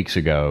 2 weeks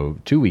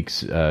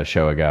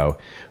show ago,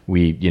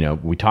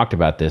 we talked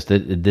about this.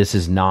 That this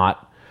is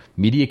not,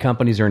 media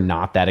companies are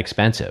not that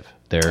expensive.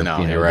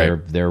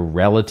 They're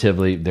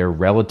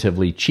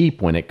relatively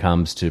cheap when it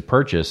comes to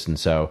purchase, and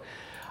so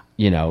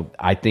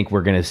I think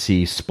we're going to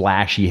see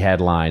splashy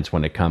headlines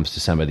when it comes to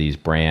some of these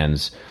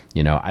brands.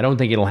 I don't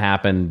think it'll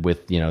happen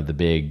with the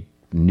big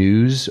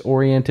news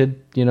oriented,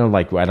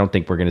 like I don't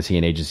think we're going to see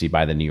an agency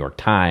buy the New York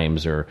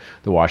Times or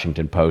the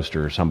Washington Post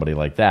or somebody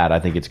like that. I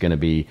think it's going to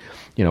be,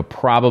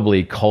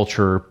 probably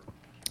culture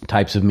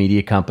types of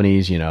media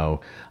companies.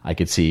 I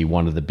could see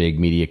one of the big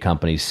media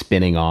companies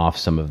spinning off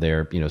some of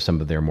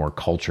their more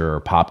culture or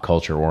pop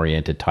culture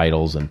oriented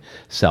titles and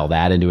sell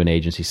that into an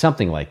agency,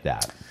 something like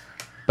that.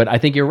 But I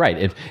think you're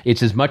right.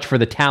 It's as much for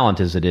the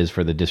talent as it is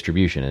for the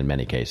distribution in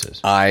many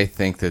cases. I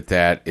think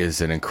that is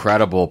an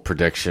incredible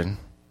prediction.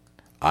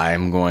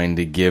 I'm going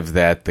to give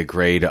that the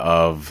grade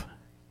of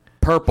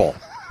purple.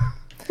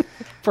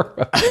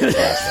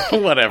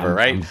 Whatever,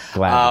 right? I'm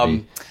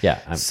glad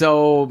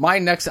so my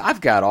next, I've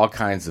got all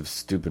kinds of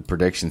stupid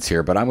predictions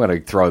here, but I'm going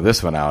to throw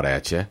this one out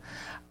at you.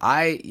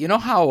 You know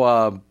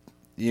how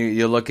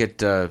you look at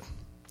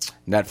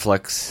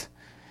Netflix,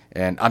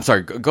 and I'm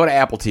sorry, go to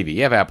Apple TV.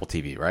 You have Apple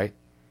TV, right?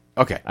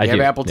 Okay, you have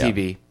Apple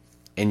TV,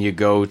 and you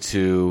go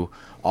to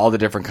all the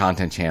different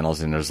content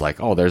channels, and there's like,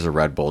 oh, there's a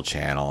Red Bull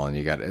channel,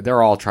 and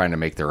they're all trying to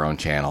make their own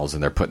channels,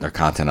 and they're putting their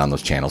content on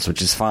those channels,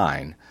 which is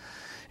fine.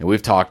 And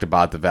we've talked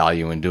about the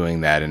value in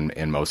doing that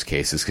in most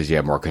cases because you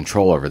have more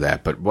control over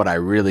that. But what I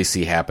really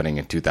see happening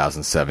in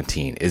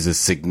 2017 is a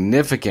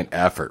significant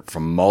effort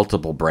from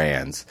multiple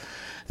brands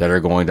that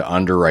are going to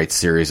underwrite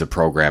series of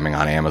programming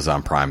on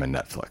Amazon Prime and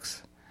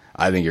Netflix.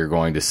 I think you're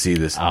going to see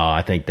this. Oh,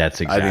 I think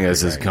that's exactly. I think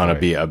this is going to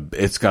be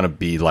it's going to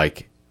be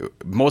like,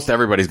 most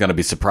everybody's going to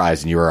be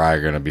surprised, and you or I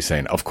are going to be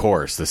saying, of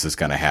course, this is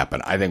going to happen.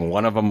 I think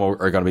one of them are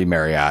going to be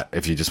Marriott.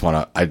 If you just want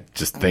to, I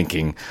just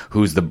thinking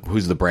who's the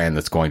brand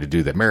that's going to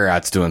do that.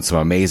 Marriott's doing some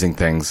amazing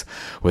things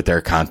with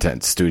their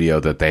content studio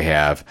that they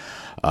have.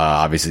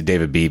 Obviously,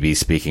 David Beebe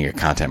speaking at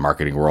Content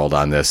Marketing World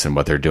on this and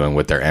what they're doing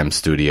with their M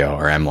Studio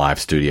or M Live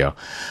Studio.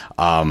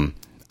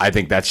 I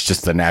think that's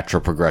just the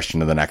natural progression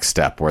to the next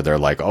step where they're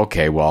like,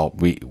 okay, well,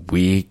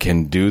 we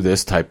can do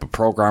this type of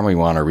program. We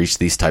want to reach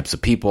these types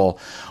of people.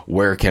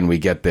 Where can we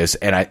get this?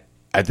 And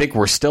I think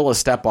we're still a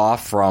step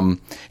off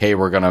from, hey,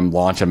 we're going to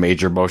launch a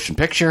major motion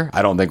picture.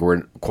 I don't think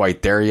we're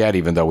quite there yet,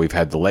 even though we've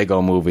had the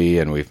Lego movie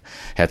and we've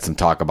had some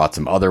talk about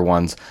some other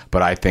ones.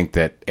 But I think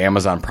that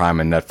Amazon Prime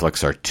and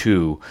Netflix are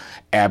two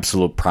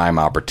absolute prime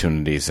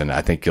opportunities. And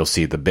I think you'll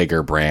see the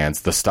bigger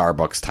brands, the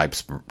Starbucks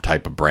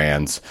type of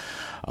brands,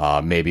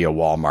 maybe a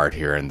Walmart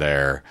here and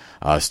there,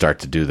 start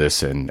to do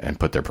this and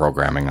put their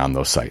programming on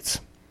those sites.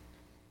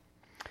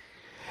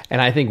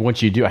 And I think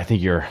once you do, I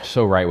think you're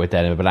so right with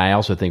that. But I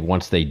also think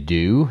once they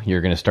do, you're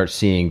going to start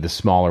seeing the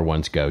smaller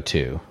ones go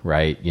too,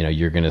 right? You know,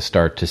 you're going to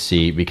start to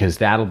see, because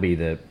that'll be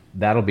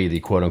the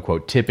quote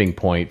unquote tipping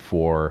point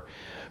for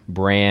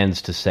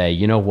brands to say,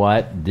 you know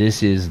what,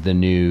 this is the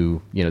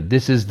new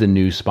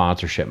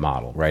sponsorship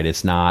model, right?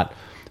 It's not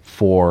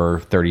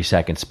for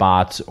 30-second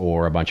spots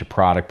or a bunch of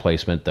product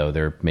placement, though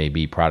there may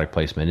be product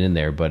placement in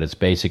there, but it's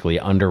basically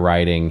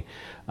underwriting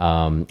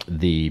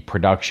the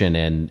production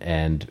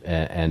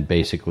and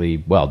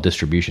basically, well,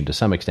 distribution to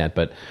some extent,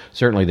 but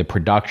certainly the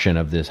production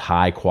of this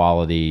high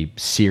quality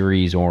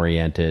series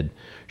oriented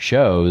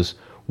shows,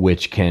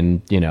 which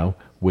can,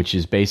 which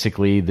is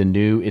basically the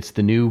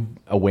new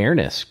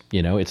awareness,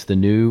 it's the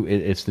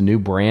new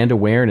brand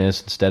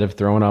awareness. Instead of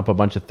throwing up a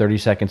bunch of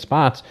 30-second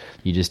spots,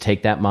 you just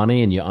take that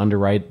money and you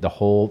underwrite the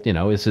whole,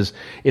 it's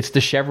the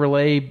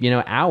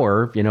Chevrolet,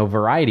 hour,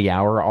 variety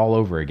hour all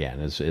over again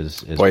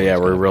well, yeah,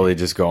 we're really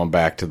just going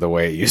back to the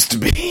way it used to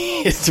be.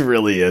 It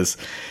really is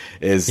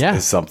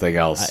something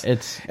else.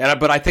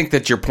 But I think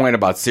that your point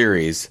about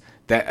series,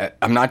 that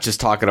I'm not just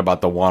talking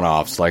about the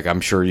one-offs. Like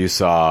I'm sure you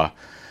saw,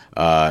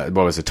 what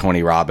was it?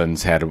 Tony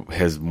Robbins had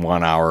his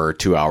 1 hour or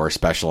 2 hour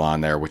special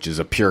on there, which is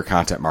a pure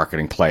content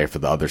marketing play for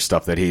the other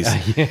stuff that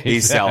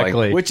he's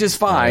selling, which is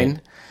fine.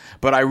 Right.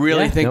 But I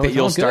really think that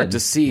you'll start to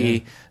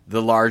see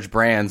the large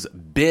brands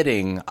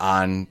bidding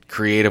on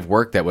creative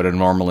work that would have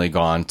normally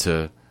gone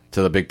to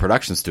the big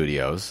production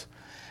studios.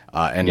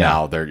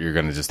 Now you're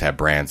going to just have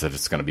brands that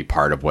it's going to be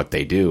part of what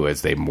they do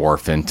as they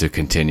morph into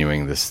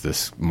continuing this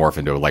morph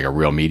into like a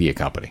real media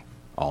company,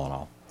 all in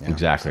all. Yeah.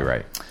 Exactly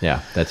right.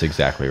 Yeah, that's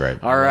exactly right.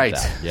 All right.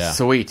 Yeah.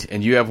 Sweet.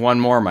 And you have one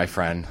more, my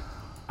friend.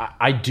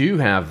 I do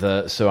have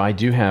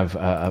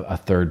a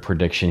third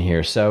prediction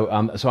here. So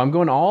I'm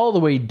going all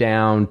the way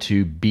down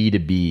to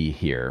B2B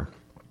here.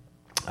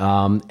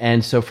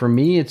 And so for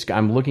me,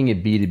 I'm looking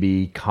at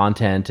B2B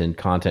content and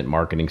content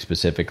marketing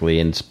specifically,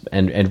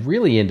 and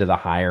really into the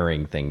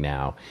hiring thing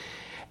now.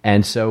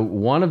 And so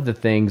one of the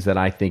things that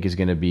I think is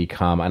going to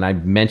become, and I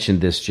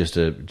mentioned this just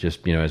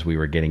as we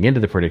were getting into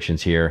the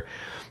predictions here,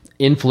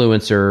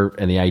 influencer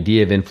and the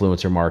idea of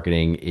influencer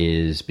marketing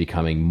is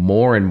becoming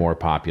more and more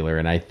popular.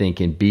 And I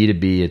think in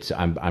B2B,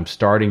 I'm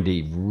starting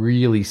to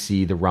really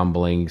see the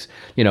rumblings.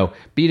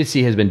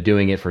 B2C has been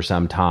doing it for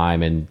some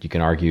time, and you can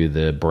argue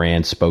the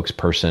brand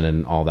spokesperson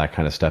and all that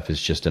kind of stuff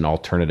is just an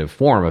alternative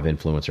form of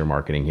influencer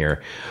marketing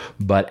here.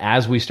 But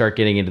as we start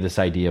getting into this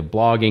idea of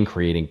blogging,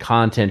 creating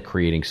content,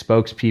 creating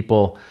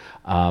spokespeople,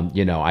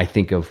 I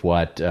think of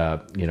what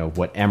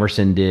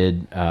Emerson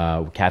did,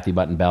 Kathy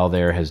Button-Bell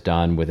there has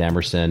done with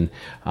Emerson,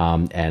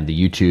 and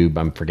the YouTube,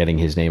 I'm forgetting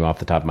his name off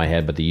the top of my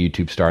head, but the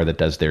YouTube star that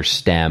does their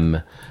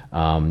STEM,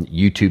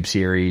 YouTube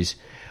series,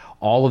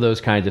 all of those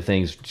kinds of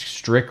things,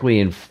 strictly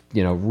and,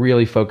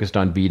 really focused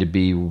on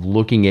B2B,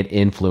 looking at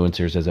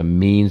influencers as a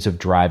means of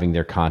driving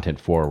their content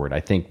forward. I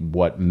think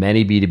what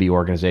many B2B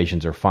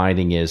organizations are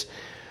finding is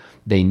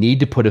they need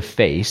to put a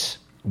face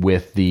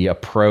with the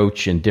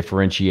approach and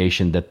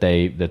differentiation that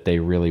they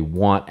really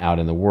want out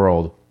in the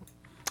world,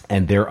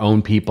 and their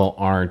own people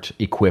aren't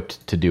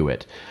equipped to do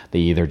it. They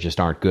either just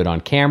aren't good on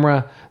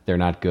camera, they're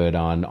not good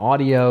on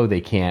audio,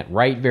 they can't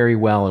write very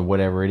well, and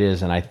whatever it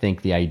is. And I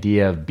think the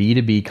idea of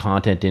B2B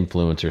content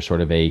influencer, sort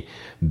of a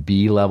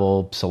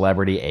B-level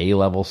celebrity,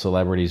 A-level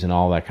celebrities, and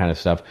all that kind of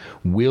stuff,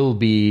 will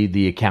be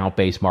the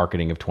account-based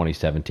marketing of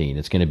 2017.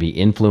 It's going to be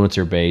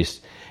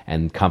influencer-based,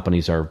 and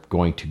companies are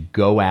going to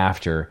go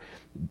after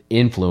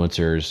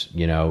influencers,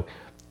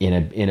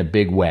 in a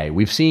big way.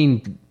 We've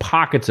seen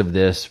pockets of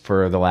this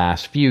for the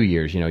last few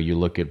years. You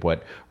look at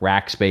what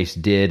Rackspace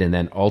did, and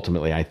then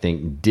ultimately, I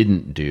think,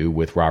 didn't do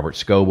with Robert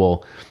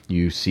Scoble.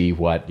 You see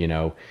what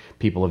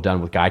people have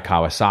done with Guy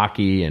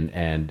Kawasaki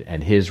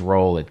and his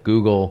role at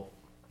Google.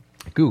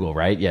 Google,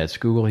 right? Yeah, it's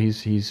Google.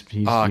 He's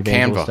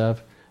Canva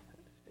stuff.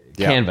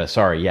 Yeah. Canva,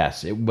 sorry,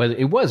 yes. It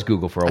was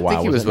Google for a while. I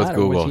think he was with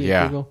Google,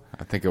 yeah. Google?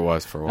 I think it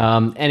was for a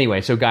while.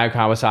 Anyway, so Guy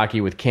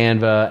Kawasaki with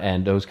Canva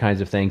and those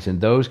kinds of things, and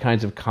those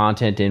kinds of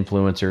content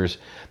influencers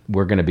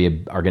are going to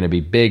be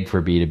big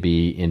for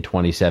B2B in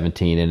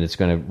 2017, and it's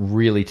going to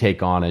really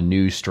take on a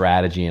new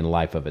strategy and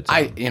life of its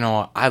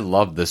own. I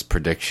love this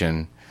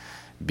prediction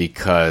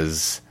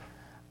because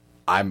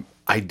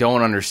I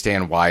don't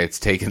understand why it's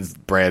taken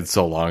Brad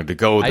so long to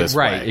go this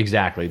way. Right,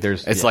 exactly.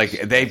 It's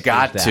like they've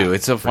got to.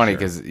 It's so funny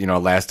because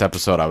last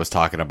episode I was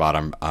talking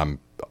about I'm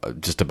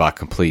just about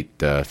complete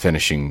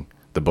finishing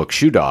the book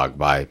Shoe Dog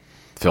by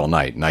Phil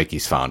Knight,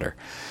 Nike's founder,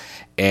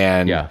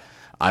 and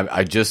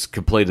I just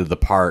completed the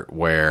part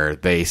where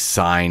they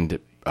signed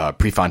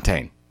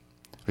Prefontaine,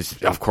 which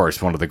is, of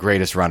course, one of the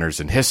greatest runners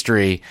in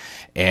history,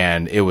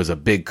 and it was a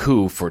big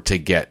coup to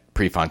get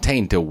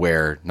Prefontaine to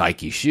wear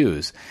Nike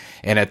shoes.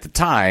 And at the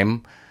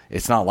time,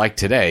 it's not like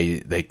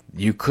today.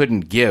 You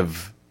couldn't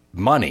give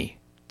money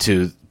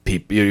to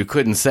people. You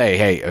couldn't say,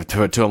 hey,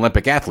 to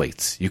Olympic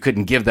athletes. You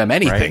couldn't give them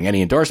anything,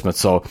 any endorsements.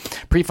 So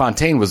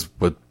Prefontaine was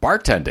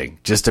bartending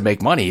just to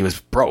make money. He was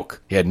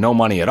broke. He had no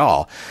money at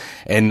all.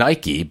 And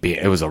Nike,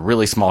 it was a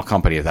really small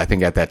company. I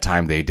think at that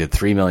time they did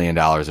 $3 million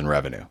in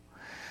revenue.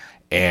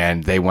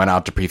 And they went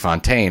out to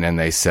Prefontaine and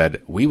they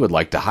said, we would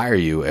like to hire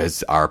you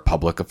as our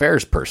public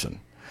affairs person.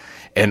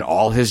 And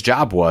all his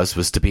job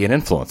was to be an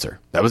influencer.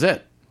 That was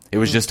it. It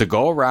was just to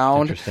go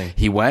around.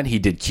 He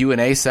did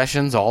Q&A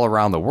sessions all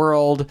around the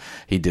world.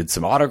 He did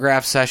some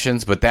autograph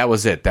sessions, but that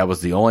was it. That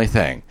was the only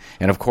thing.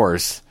 And of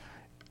course,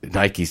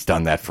 Nike's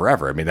done that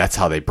forever. I mean, that's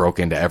how they broke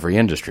into every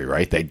industry,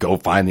 right? They'd go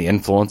find the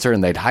influencer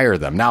and they'd hire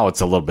them. Now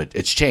it's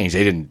it's changed.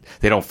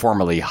 They don't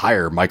formally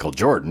hire Michael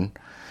Jordan.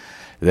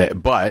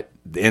 But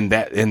in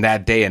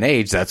that day and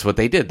age, that's what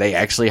they did. They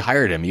actually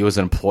hired him. He was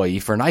an employee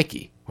for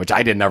Nike, which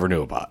I never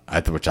knew about,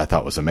 which I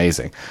thought was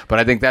amazing. But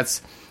I think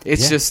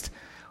just,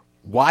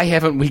 why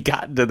haven't we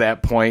gotten to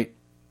that point?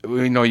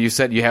 You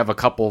said you have a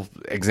couple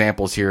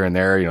examples here and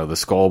there, the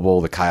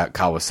Scoble, the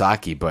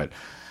Kawasaki, but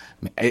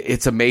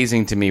it's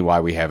amazing to me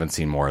why we haven't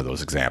seen more of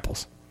those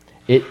examples.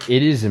 It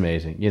is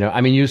amazing.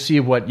 You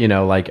see what,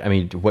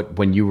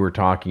 when you were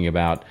talking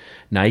about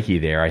Nike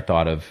there, I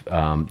thought of,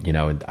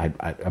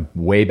 I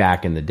way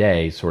back in the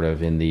day, sort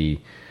of in the,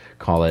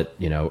 call it,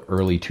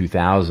 early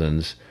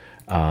 2000s,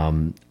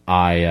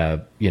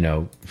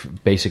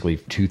 basically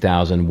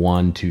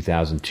 2001,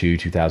 2002,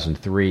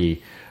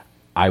 2003,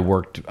 I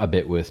worked a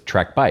bit with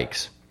Trek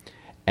bikes.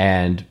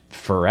 And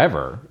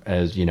forever,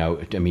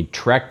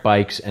 Trek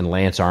bikes and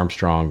Lance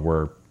Armstrong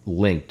were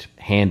linked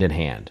hand in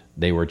hand.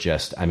 They were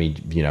just,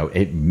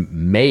 it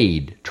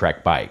made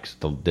Trek bikes,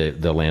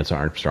 the Lance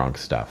Armstrong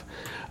stuff.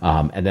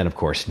 And then, of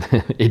course,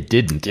 it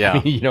didn't.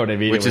 Yeah. You know what I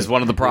mean? Which is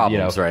one of the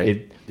problems,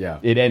 right?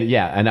 It ended,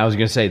 and I was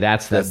going to say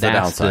that's the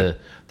downside.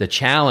 The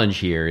challenge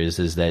here is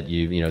that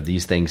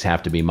these things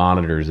have to be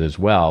monitored as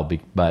well.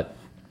 But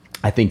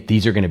I think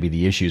these are going to be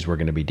the issues we're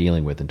going to be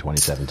dealing with in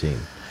 2017.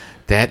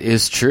 That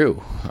is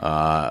true.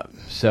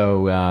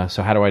 So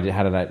how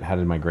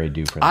did my grade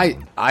do for that?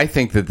 I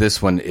think that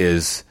this one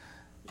is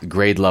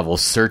grade level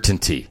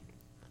certainty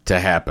to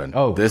happen.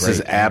 Oh, this great.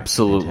 is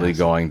absolutely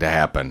going to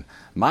happen.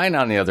 Mine,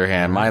 on the other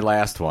hand, my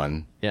last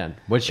one. Yeah.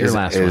 What's your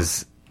last one?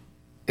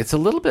 It's a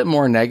little bit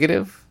more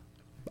negative.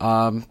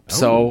 All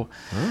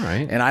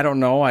right. And I don't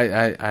know.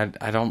 I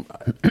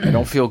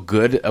don't feel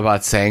good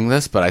about saying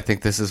this, but I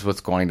think this is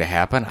what's going to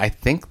happen. I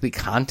think the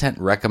content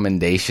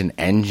recommendation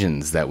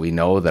engines that we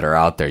know that are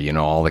out there,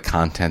 all the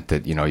content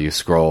that, you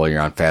scroll,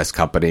 you're on Fast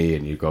Company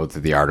and you go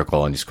through the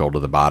article and you scroll to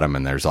the bottom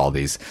and there's all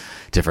these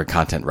different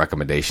content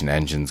recommendation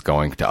engines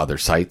going to other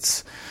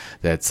sites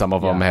that some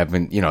of them have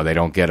been, they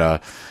don't get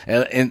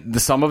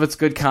some of it's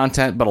good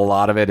content, but a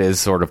lot of it is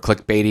sort of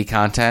clickbaity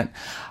content.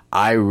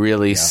 I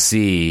really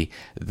see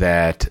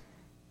that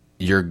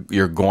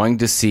you're going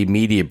to see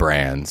media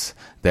brands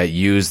that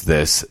use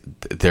this.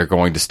 They're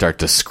going to start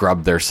to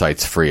scrub their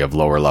sites free of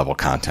lower level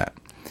content.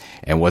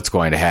 And what's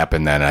going to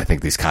happen then, I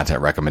think these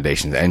content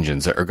recommendations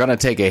engines are going to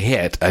take a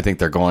hit. I think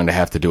they're going to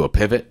have to do a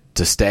pivot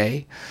to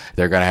stay.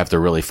 They're going to have to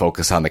really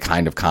focus on the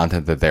kind of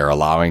content that they're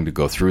allowing to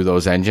go through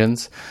those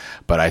engines.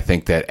 But I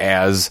think that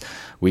as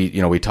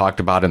we talked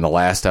about in the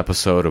last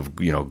episode of,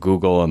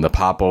 Google and the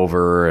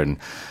popover and,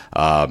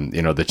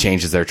 the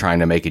changes they're trying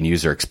to make in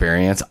user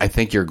experience, I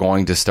think you're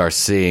going to start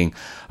seeing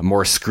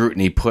more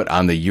scrutiny put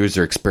on the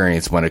user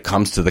experience when it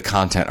comes to the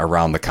content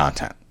around the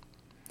content.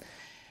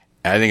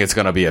 I think it's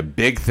going to be a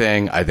big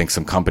thing. I think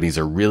some companies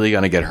are really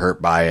going to get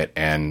hurt by it,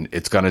 and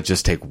it's going to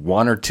just take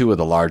one or two of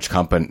the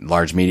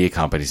large media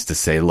companies to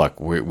say, look,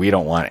 we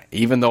don't want it.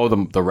 Even though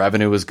the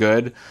revenue is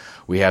good,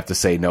 we have to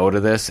say no to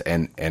this,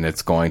 and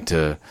it's going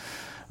to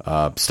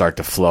start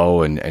to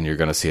flow, and you're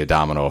going to see a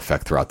domino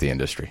effect throughout the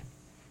industry.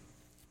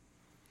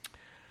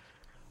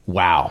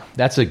 Wow,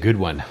 that's a good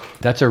one.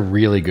 That's a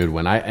really good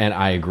one.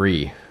 I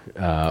agree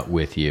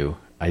with you.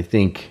 I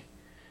think,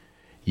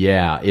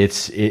 yeah,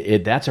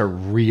 that's a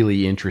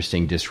really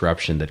interesting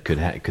disruption that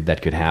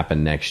could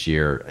happen next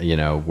year.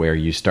 Where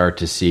you start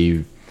to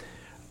see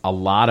a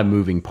lot of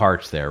moving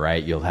parts there,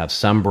 right? You'll have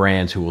some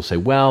brands who will say,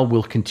 "Well,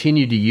 we'll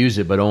continue to use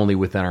it, but only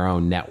within our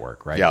own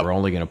network, right? Yep. We're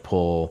only going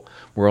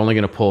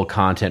to pull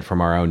content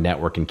from our own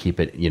network and keep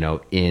it,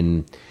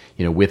 in."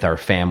 With our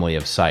family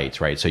of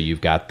sites, right? So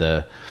you've got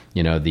the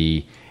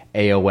AOL,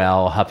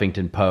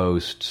 Huffington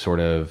Post sort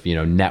of,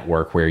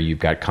 network where you've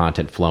got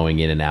content flowing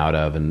in and out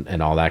of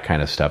and all that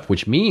kind of stuff,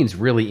 which means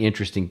really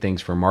interesting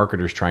things for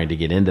marketers trying to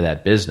get into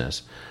that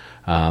business.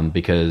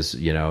 Because,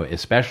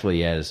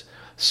 especially as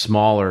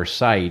smaller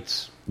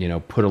sites,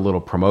 put a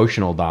little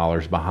promotional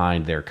dollars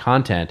behind their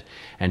content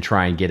and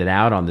try and get it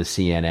out on the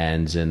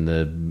CNNs and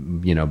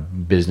the,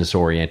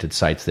 business-oriented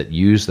sites that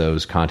use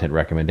those content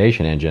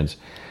recommendation engines.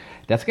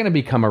 That's going to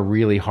become a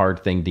really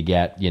hard thing to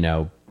get,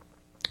 going.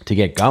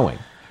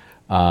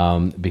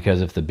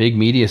 Because if the big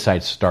media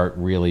sites start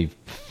really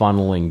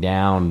funneling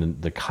down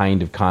the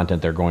kind of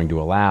content they're going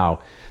to allow,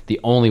 the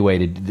only way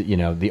to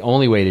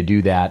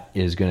do that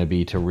is going to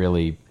be to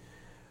really,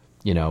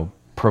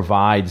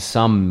 provide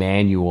some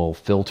manual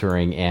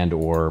filtering and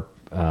or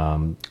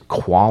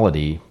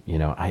quality.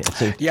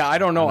 I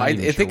don't know. I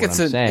think it's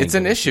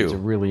an issue. It's a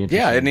really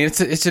interesting. Yeah, I mean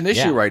it's an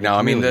issue right now.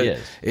 I mean,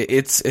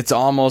 it's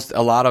almost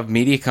a lot of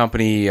media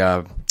company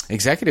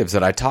executives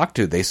that I talk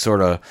to.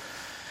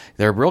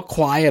 They're real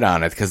quiet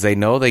on it because they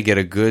know they get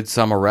a good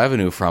sum of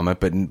revenue from it,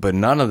 but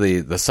none of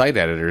the site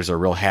editors are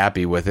real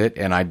happy with it,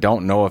 and I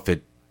don't know if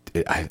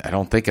I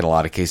don't think in a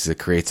lot of cases it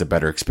creates a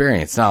better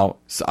experience. Now,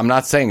 I'm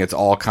not saying it's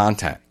all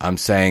content. I'm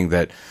saying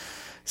that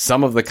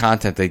some of the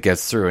content that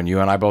gets through, and you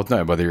and I both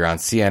know, whether you're on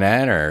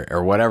CNN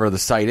or whatever the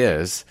site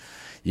is,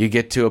 you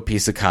get to a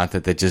piece of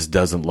content that just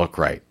doesn't look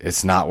right.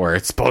 It's not where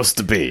it's supposed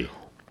to be.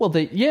 Well,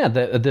 the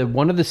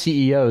one of the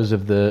CEOs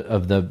of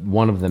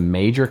one of the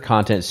major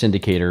content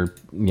syndicator,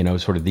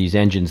 sort of these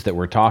engines that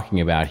we're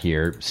talking about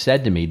here,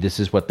 said to me,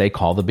 this is what they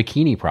call the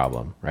bikini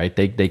problem, right?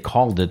 They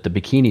called it the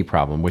bikini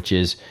problem, which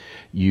is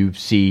you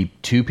see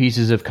two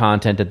pieces of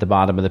content at the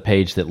bottom of the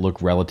page that look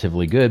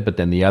relatively good, but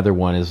then the other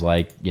one is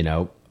like,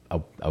 and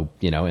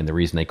the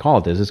reason they call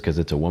it this is because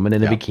it's a woman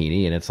in a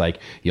bikini, and it's like,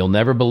 you'll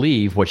never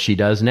believe what she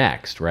does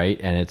next, right?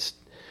 And it's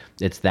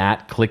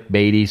that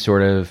clickbaity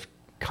sort of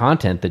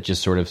content that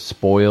just sort of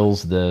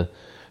spoils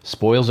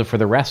it for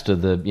the rest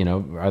of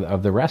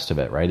the rest of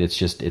it, right?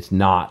 It's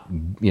not,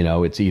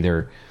 it's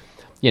either,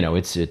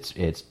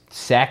 it's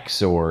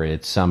sex, or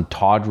it's some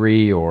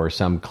tawdry or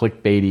some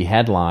clickbaity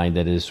headline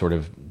that is sort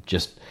of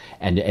just,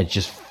 and it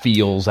just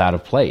feels out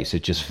of place.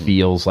 It just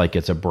feels like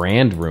it's a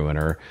brand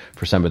ruiner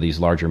for some of these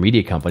larger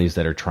media companies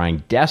that are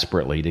trying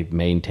desperately to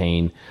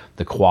maintain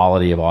the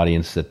quality of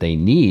audience that they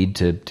need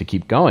to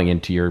keep going.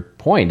 And to your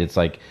point, it's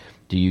like,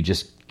 do you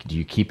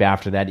keep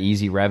after that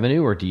easy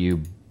revenue, or do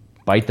you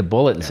bite the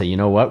bullet and say, you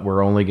know what,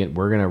 we're going to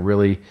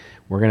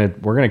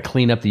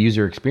clean up the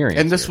user experience?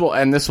 And this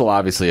will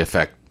obviously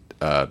affect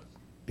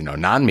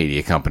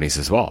non-media companies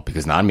as well,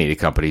 because non-media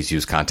companies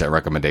use content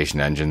recommendation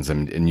engines,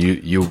 and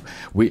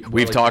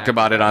we've talked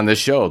about it on this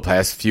show the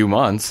past few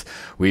months.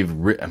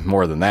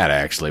 More than that,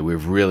 actually,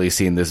 we've really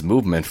seen this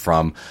movement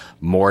from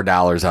more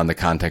dollars on the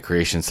content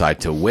creation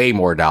side to way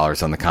more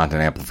dollars on the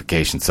content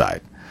amplification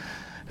side.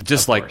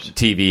 Just like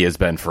TV has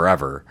been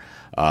forever.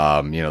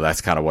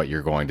 That's kind of what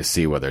you're going to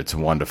see, whether it's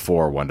 1 to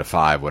 4, 1 to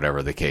 5,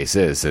 whatever the case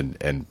is.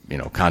 And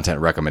content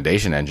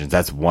recommendation engines,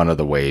 that's one of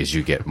the ways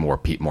you get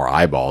more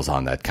eyeballs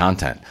on that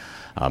content.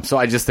 So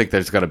I just think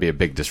there's going to be a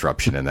big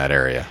disruption in that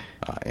area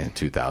in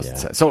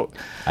 2007. Yeah. So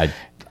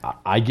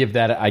I give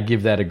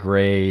that a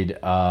grade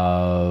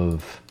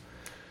of,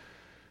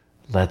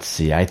 let's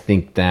see, I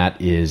think that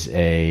is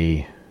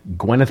a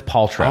Gwyneth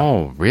Paltrow.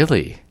 Oh,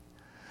 really?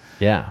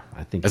 Yeah,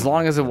 I think as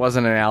long as it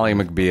wasn't an Ally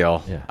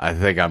McBeal, I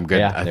think I'm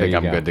good. I think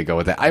I'm good to go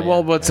with that.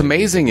 What's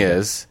amazing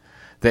is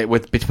that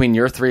between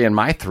your 3 and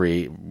my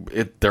 3,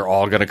 they're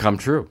all going to come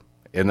true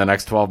in the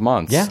next 12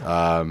 months.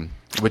 Yeah,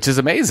 which is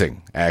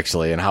amazing,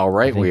 actually, and how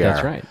right we are.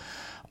 That's right.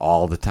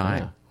 All the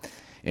time.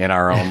 In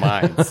our own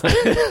minds.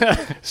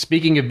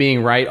 Speaking of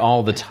being right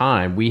all the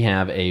time, we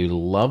have a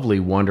lovely,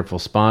 wonderful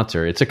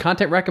sponsor. It's a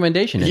content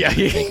recommendation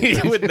engine.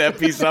 Yeah, wouldn't that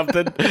be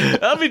something?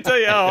 Let me tell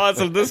you how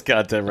awesome this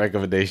content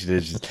recommendation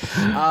is.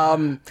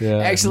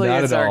 Actually,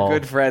 it's our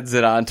good friends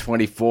at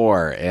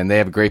On24, and they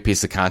have a great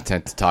piece of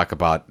content to talk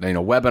about.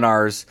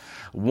 Webinars,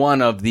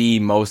 one of the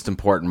most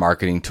important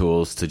marketing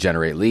tools to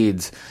generate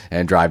leads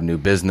and drive new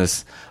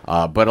business.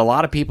 But a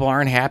lot of people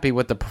aren't happy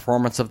with the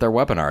performance of their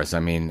webinars.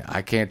 I mean,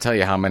 I can't tell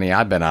you how many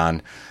I've been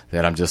on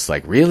that I'm just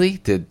like, really?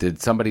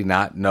 Did somebody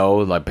not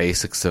know the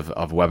basics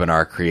of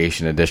webinar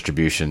creation and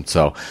distribution?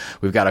 So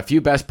we've got a few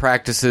best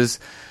practices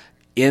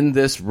in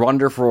this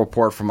wonderful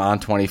report from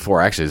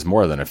On24. Actually, there's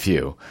more than a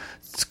few.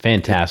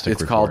 Fantastic.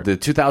 It's called the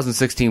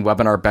 2016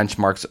 Webinar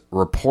Benchmarks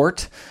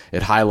Report.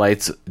 It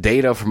highlights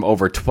data from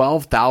over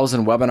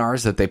 12,000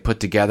 webinars that they put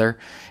together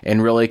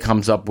and really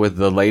comes up with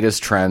the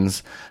latest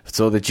trends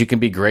so that you can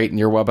be great in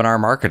your webinar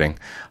marketing.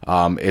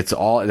 It's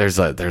all there's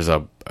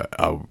a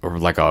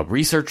like a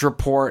research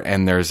report,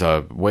 and there's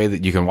a way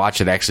that you can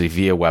watch it actually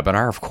via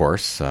webinar, of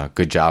course.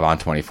 Good job on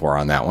 24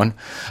 on that one.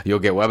 You'll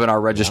get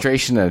webinar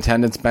registration and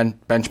attendance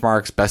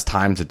benchmarks, best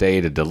times a day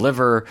to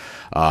deliver,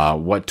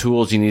 what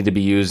tools you need to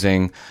be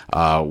using,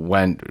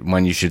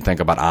 when you should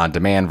think about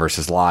on-demand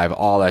versus live,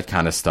 all that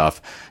kind of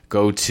stuff.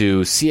 Go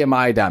to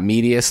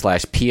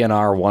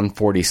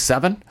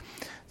cmi.media/PNR147.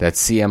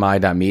 That's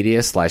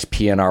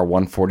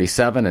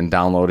cmi.media/PNR147 and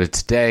download it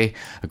today.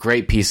 A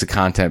great piece of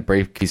content,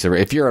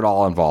 if you're at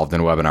all involved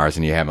in webinars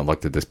and you haven't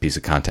looked at this piece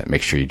of content,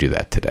 make sure you do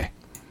that today.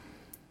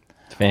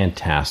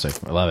 Fantastic.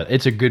 I love it.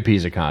 It's a good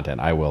piece of content.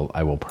 I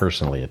will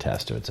personally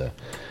attest to it.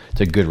 It's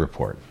a good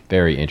report.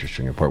 Very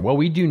interesting report. Well,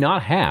 we do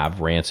not have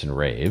rants and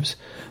raves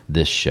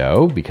this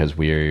show because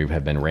we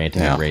have been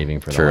ranting and raving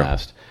for the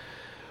last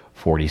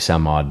 40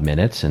 some odd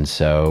minutes, and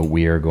so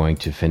we are going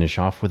to finish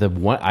off with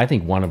I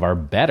think one of our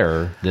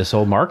better This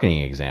Old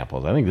Marketing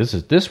examples. I think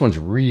this one's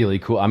really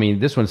cool. I mean,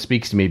 this one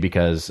speaks to me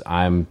because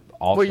I'm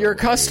also you're a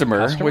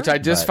customer, which I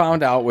just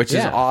found out, which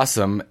is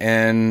awesome.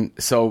 And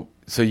so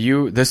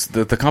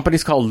the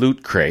company's called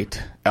Loot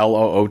Crate,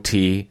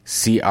 LOOTCRATE,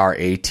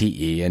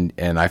 and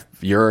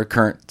you're a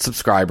current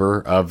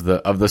subscriber of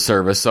the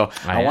service. So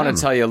I want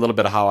to tell you a little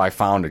bit of how I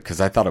found it because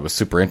I thought it was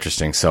super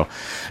interesting. So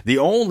the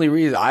only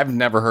reason I've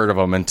never heard of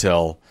them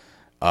until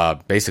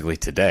basically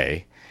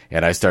today,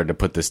 and I started to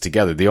put this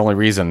together. The only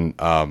reason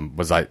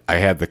was I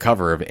had the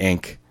cover of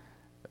Inc.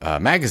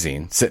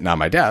 magazine sitting on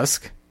my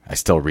desk. I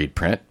still read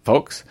print,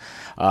 folks.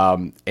 They're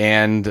on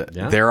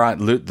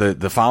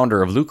the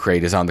founder of Loot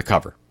Crate is on the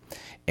cover.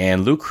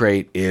 And Loot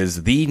Crate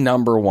is the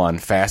number one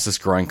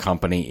fastest growing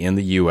company in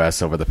the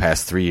U.S. over the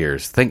past 3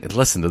 years.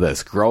 Listen to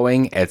this,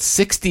 growing at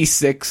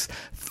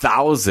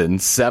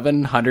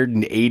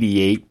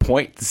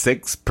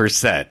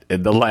 66,788.6%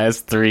 in the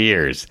last 3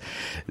 years.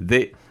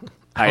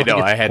 I know,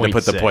 I had to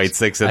put the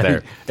 0.6 in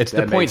there. It's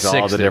the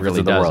 0.6 that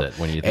really does it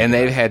when you think and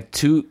they've had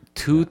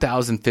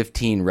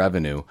 2015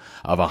 revenue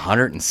of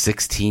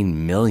 $116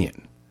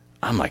 million.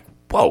 I'm like,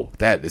 whoa,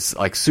 that is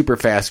like super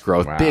fast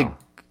growth. Wow. Big,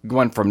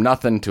 went from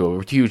nothing to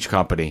a huge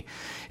company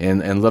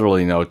in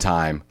literally no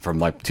time from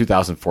like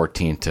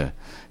 2014 to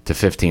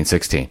 15,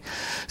 16.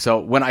 So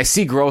when I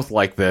see growth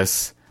like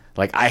this,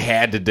 like I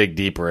had to dig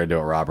deeper into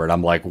it, Robert.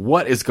 I'm like,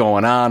 what is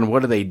going on?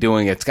 What are they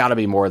doing? It's got to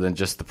be more than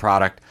just the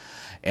product.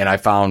 And I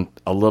found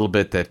a little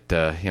bit that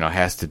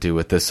has to do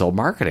with This Old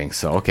Marketing.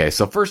 So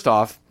first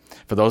off,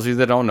 for those of you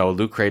that don't know,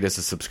 Loot Crate is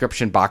a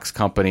subscription box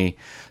company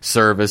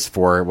service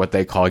for what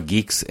they call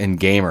geeks and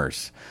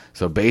gamers.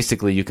 So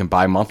basically, you can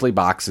buy monthly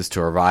boxes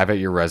to arrive at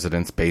your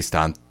residence based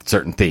on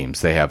certain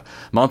themes. They have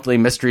monthly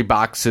mystery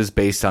boxes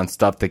based on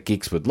stuff that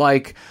geeks would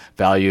like,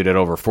 valued at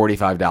over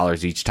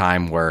 $45 each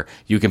time, where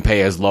you can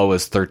pay as low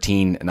as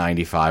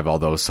 $13.95,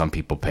 although some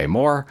people pay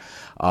more.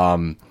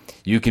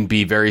 You can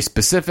be very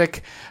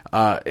specific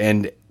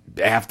and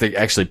have to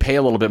actually pay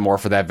a little bit more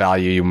for that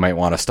value. You might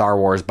want a Star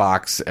Wars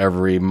box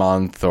every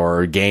month,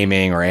 or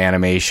gaming or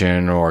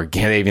animation, or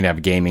they even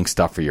have gaming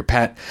stuff for your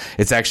pet.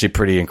 It's actually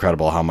pretty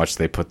incredible how much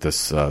they put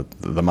this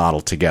the model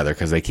together,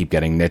 because they keep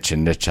getting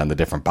niche on the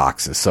different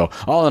boxes. So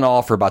all in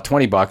all, for about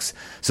 $20,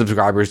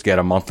 subscribers get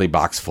a monthly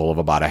box full of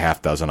about a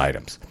half dozen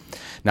items.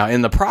 Now,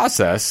 in the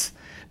process,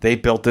 they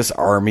built this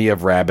army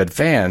of rabid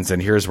fans,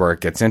 and here's where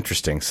it gets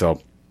interesting.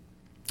 So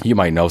you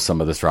might know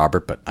some of this,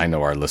 Robert, but I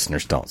know our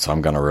listeners don't. So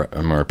I'm going to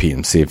repeat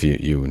and see if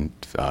you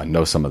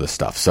know some of this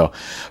stuff. So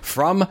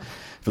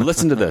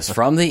listen to this,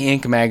 from the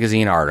Inc.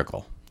 magazine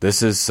article.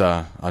 This is,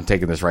 I'm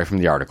taking this right from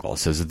the article. It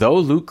says, though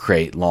Loot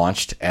Crate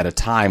launched at a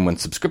time when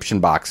subscription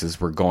boxes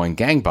were going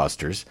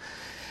gangbusters,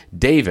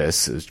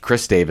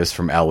 Chris Davis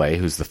from LA,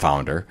 who's the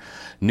founder,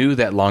 knew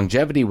that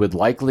longevity would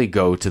likely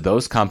go to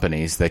those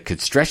companies that could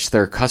stretch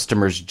their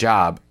customers'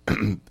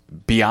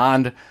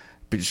 beyond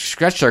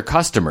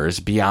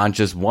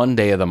just one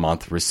day of the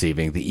month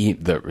receiving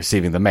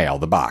the mail,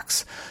 the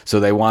box.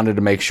 So they wanted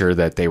to make sure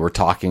that they were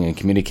talking and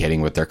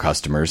communicating with their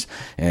customers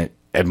at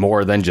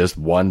more than just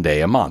one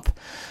day a month.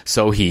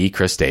 So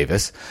Chris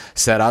Davis,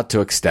 set out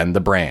to extend the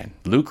brand.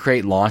 Loot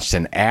Crate launched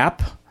an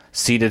app,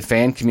 seeded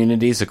fan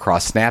communities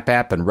across Snap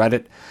App and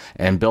Reddit,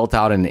 and built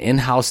out an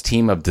in-house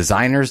team of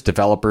designers,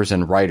 developers,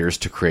 and writers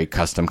to create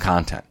custom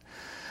content.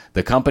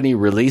 The company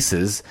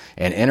releases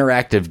an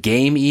interactive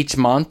game each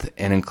month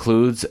and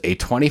includes a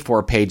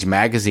 24-page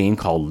magazine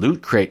called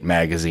Loot Crate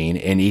Magazine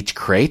in each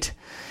crate,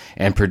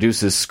 and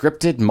produces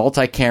scripted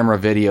multi-camera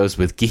videos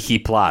with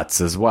geeky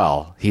plots as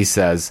well. He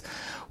says,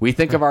 "We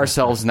think of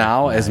ourselves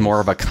now as more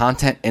of a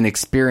content and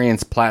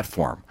experience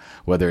platform.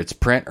 Whether it's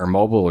print or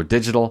mobile or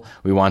digital,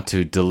 we want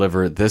to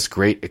deliver this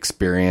great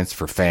experience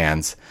for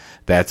fans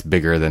that's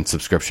bigger than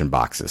subscription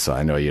boxes. So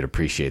I know you'd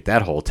appreciate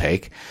that whole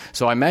take.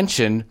 So I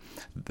mentioned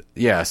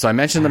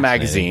the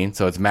magazine.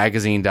 So it's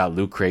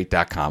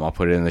magazine.lootcrate.com. I'll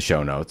put it in the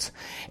show notes.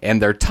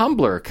 And their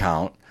Tumblr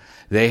account,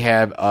 they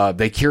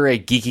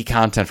curate geeky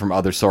content from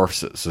other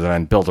sources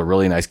and built a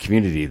really nice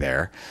community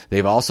there.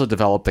 They've also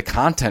developed a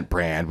content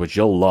brand, which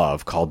you'll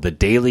love, called The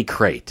Daily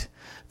Crate.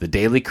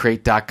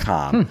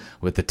 TheDailyCrate.com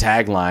with the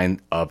tagline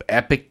of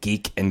Epic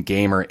Geek and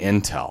Gamer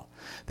Intel.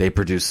 They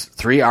produce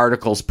 3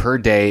 articles per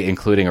day,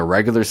 including a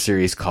regular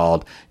series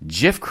called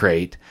GIF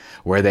Crate,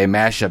 where they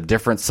mash up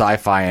different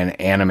sci-fi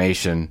and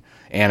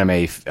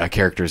anime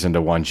characters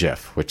into one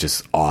GIF, which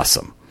is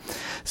awesome.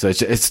 So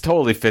it's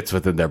totally fits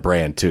within their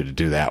brand, too, to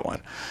do that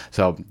one.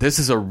 So this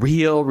is a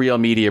real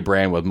media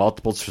brand with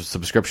multiple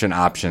subscription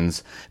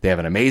options. They have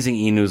an amazing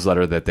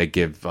e-newsletter that they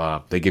give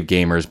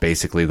gamers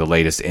basically the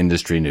latest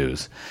industry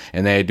news.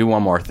 And they do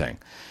one more thing.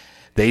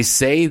 They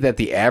say that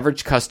the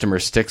average customer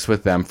sticks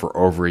with them for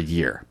over a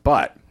year.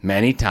 But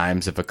many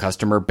times, if a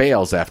customer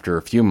bails after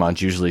a few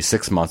months, usually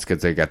 6 months,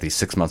 because they got these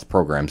 6-month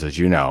programs, as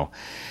you know,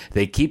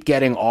 they keep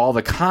getting all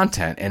the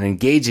content and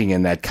engaging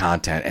in that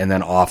content, and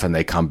then often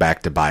they come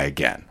back to buy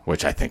again,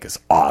 which I think is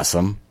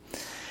awesome.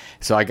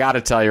 So I got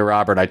to tell you,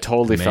 Robert, I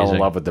totally fell in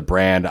love with the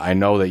brand. I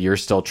know that you're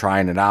still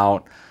trying it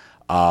out.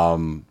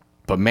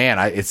 But man,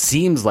 it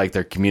seems like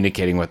they're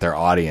communicating with their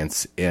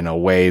audience in a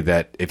way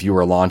that if you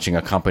were launching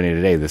a company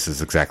today, this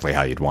is exactly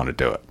how you'd want to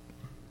do it.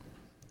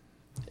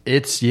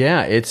 It's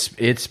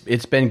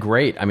been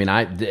great. I mean,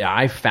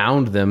 I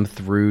found them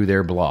through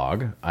their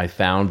blog. I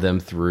found them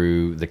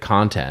through the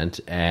content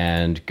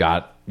and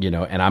got,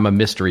 and I'm a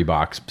mystery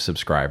box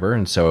subscriber.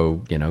 And so,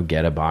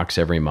 get a box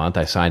every month.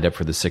 I signed up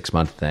for the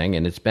 6-month thing,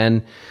 and it's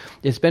been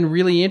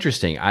really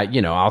interesting.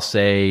 I'll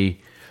say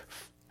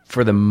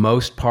for the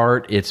most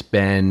part, it's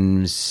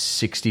been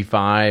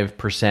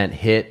 65%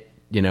 hit,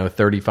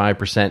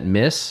 35%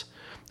 miss,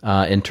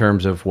 in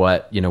terms of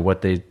what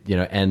they,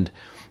 and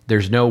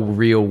there's no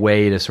real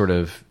way to sort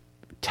of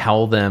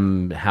tell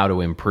them how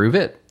to improve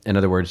it. In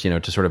other words,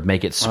 to sort of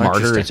make it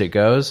smarter as it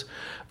goes.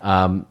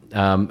 But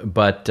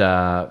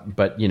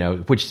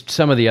which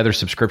some of the other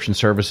subscription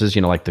services,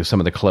 like some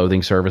of the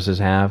clothing services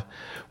have,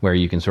 where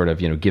you can sort of,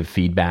 give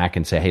feedback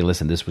and say, hey,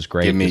 listen, this was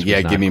great. Give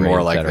me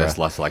more like this,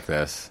 less like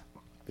this.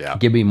 Yeah.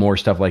 Give me more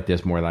stuff like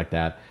this, more like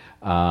that.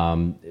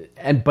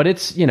 But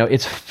it's,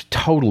 it's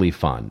totally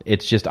fun.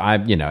 It's just,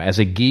 as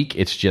a geek,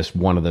 it's just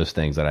one of those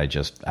things that I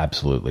just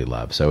absolutely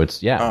love. So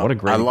it's, what a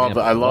great,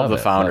 I love the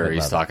founder.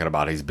 He's talking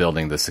about, he's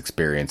building this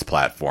experience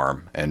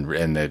platform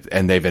and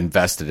they've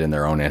invested in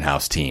their own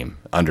in-house team,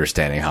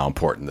 understanding how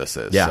important this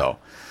is. Yeah. So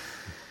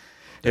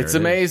it's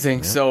amazing.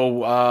 Yeah.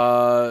 So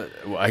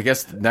I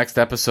guess next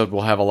episode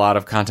we'll have a lot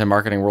of Content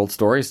Marketing World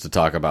stories to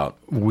talk about.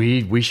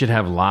 We should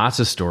have lots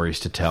of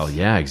stories to tell.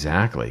 Yeah,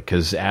 exactly.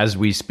 Because as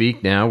we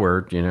speak now,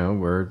 we're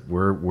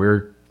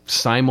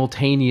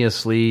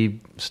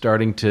simultaneously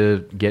starting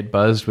to get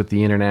buzzed with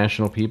the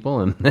international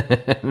people, and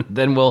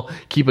then we'll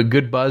keep a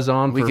good buzz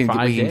on for 5 days.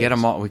 We can get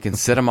them all. We can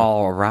sit them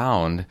all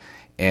around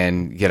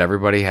and get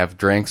everybody have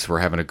drinks. We're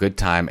having a good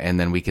time, and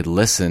then we could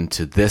listen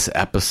to this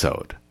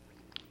episode.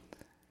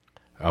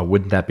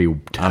 Wouldn't that be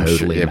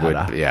totally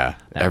meta? Yeah,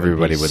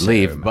 everybody would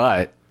leave,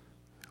 but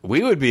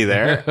we would be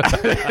there.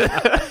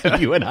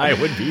 You and I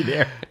would be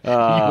there. You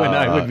and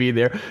I would be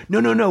there.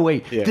 No,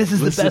 wait. Yeah. This is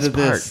the best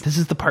part. This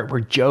is the part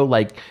where Joe,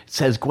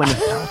 says Gwyneth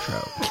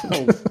Paltrow.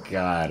 Oh,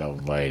 God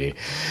almighty.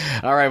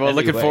 All right, well,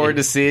 looking forward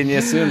to seeing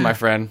you soon, my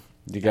friend.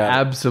 You got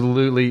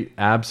absolutely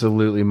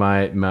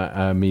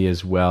me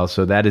as well.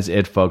 So that is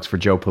it, folks. For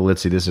Joe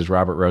Pulizzi, this is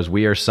Robert Rose.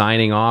 We are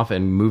signing off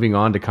and moving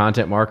on to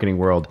Content Marketing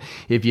World.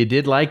 If you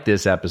did like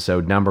this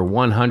episode, number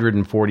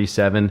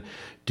 147,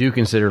 do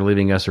consider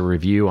leaving us a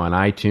review on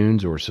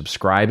iTunes or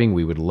subscribing.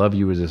 We would love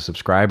you as a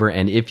subscriber.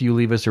 And if you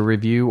leave us a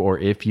review or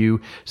if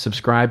you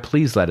subscribe,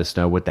 please let us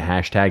know with the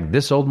hashtag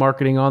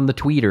 #ThisOldMarketing on the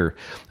Tweeter.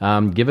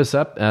 Give us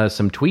up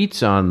some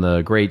tweets on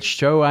the great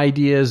show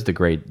ideas, the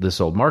great This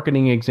Old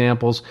Marketing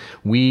examples.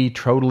 We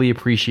totally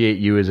appreciate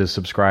you as a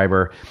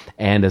subscriber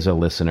and as a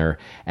listener.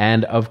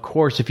 And of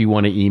course, if you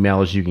want to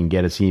email us, you can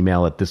get us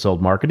email at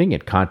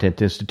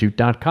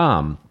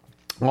thisoldmarketing@contentinstitute.com.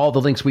 All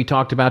the links we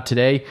talked about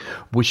today,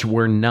 which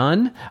were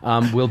none,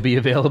 will be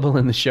available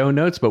in the show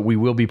notes, but we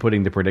will be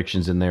putting the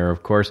predictions in there,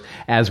 of course,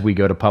 as we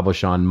go to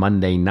publish on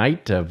Monday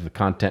night of the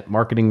Content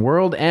Marketing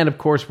World. And, of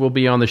course, we'll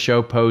be on the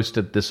show post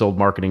at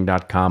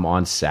thisoldmarketing.com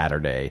on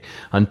Saturday.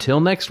 Until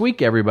next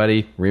week,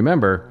 everybody,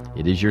 remember,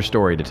 it is your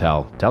story to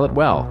tell. Tell it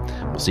well.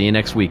 We'll see you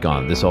next week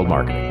on This Old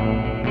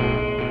Marketing.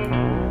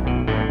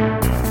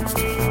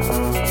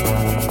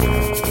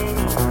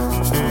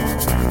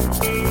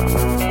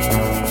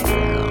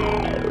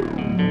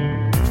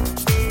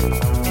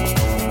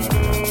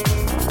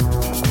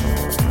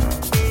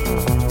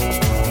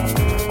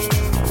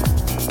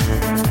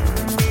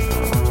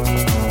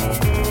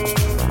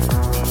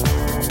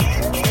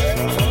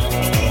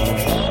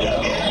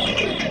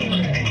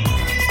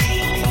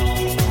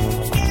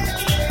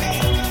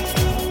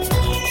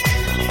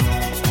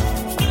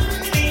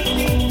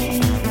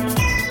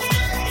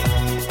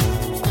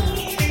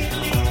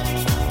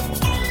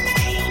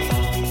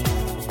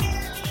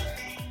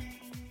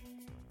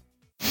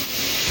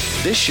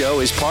 This show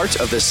is part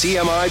of the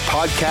CMI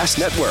Podcast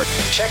Network.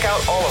 Check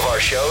out all of our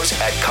shows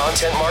at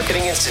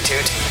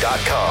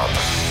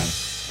ContentMarketingInstitute.com.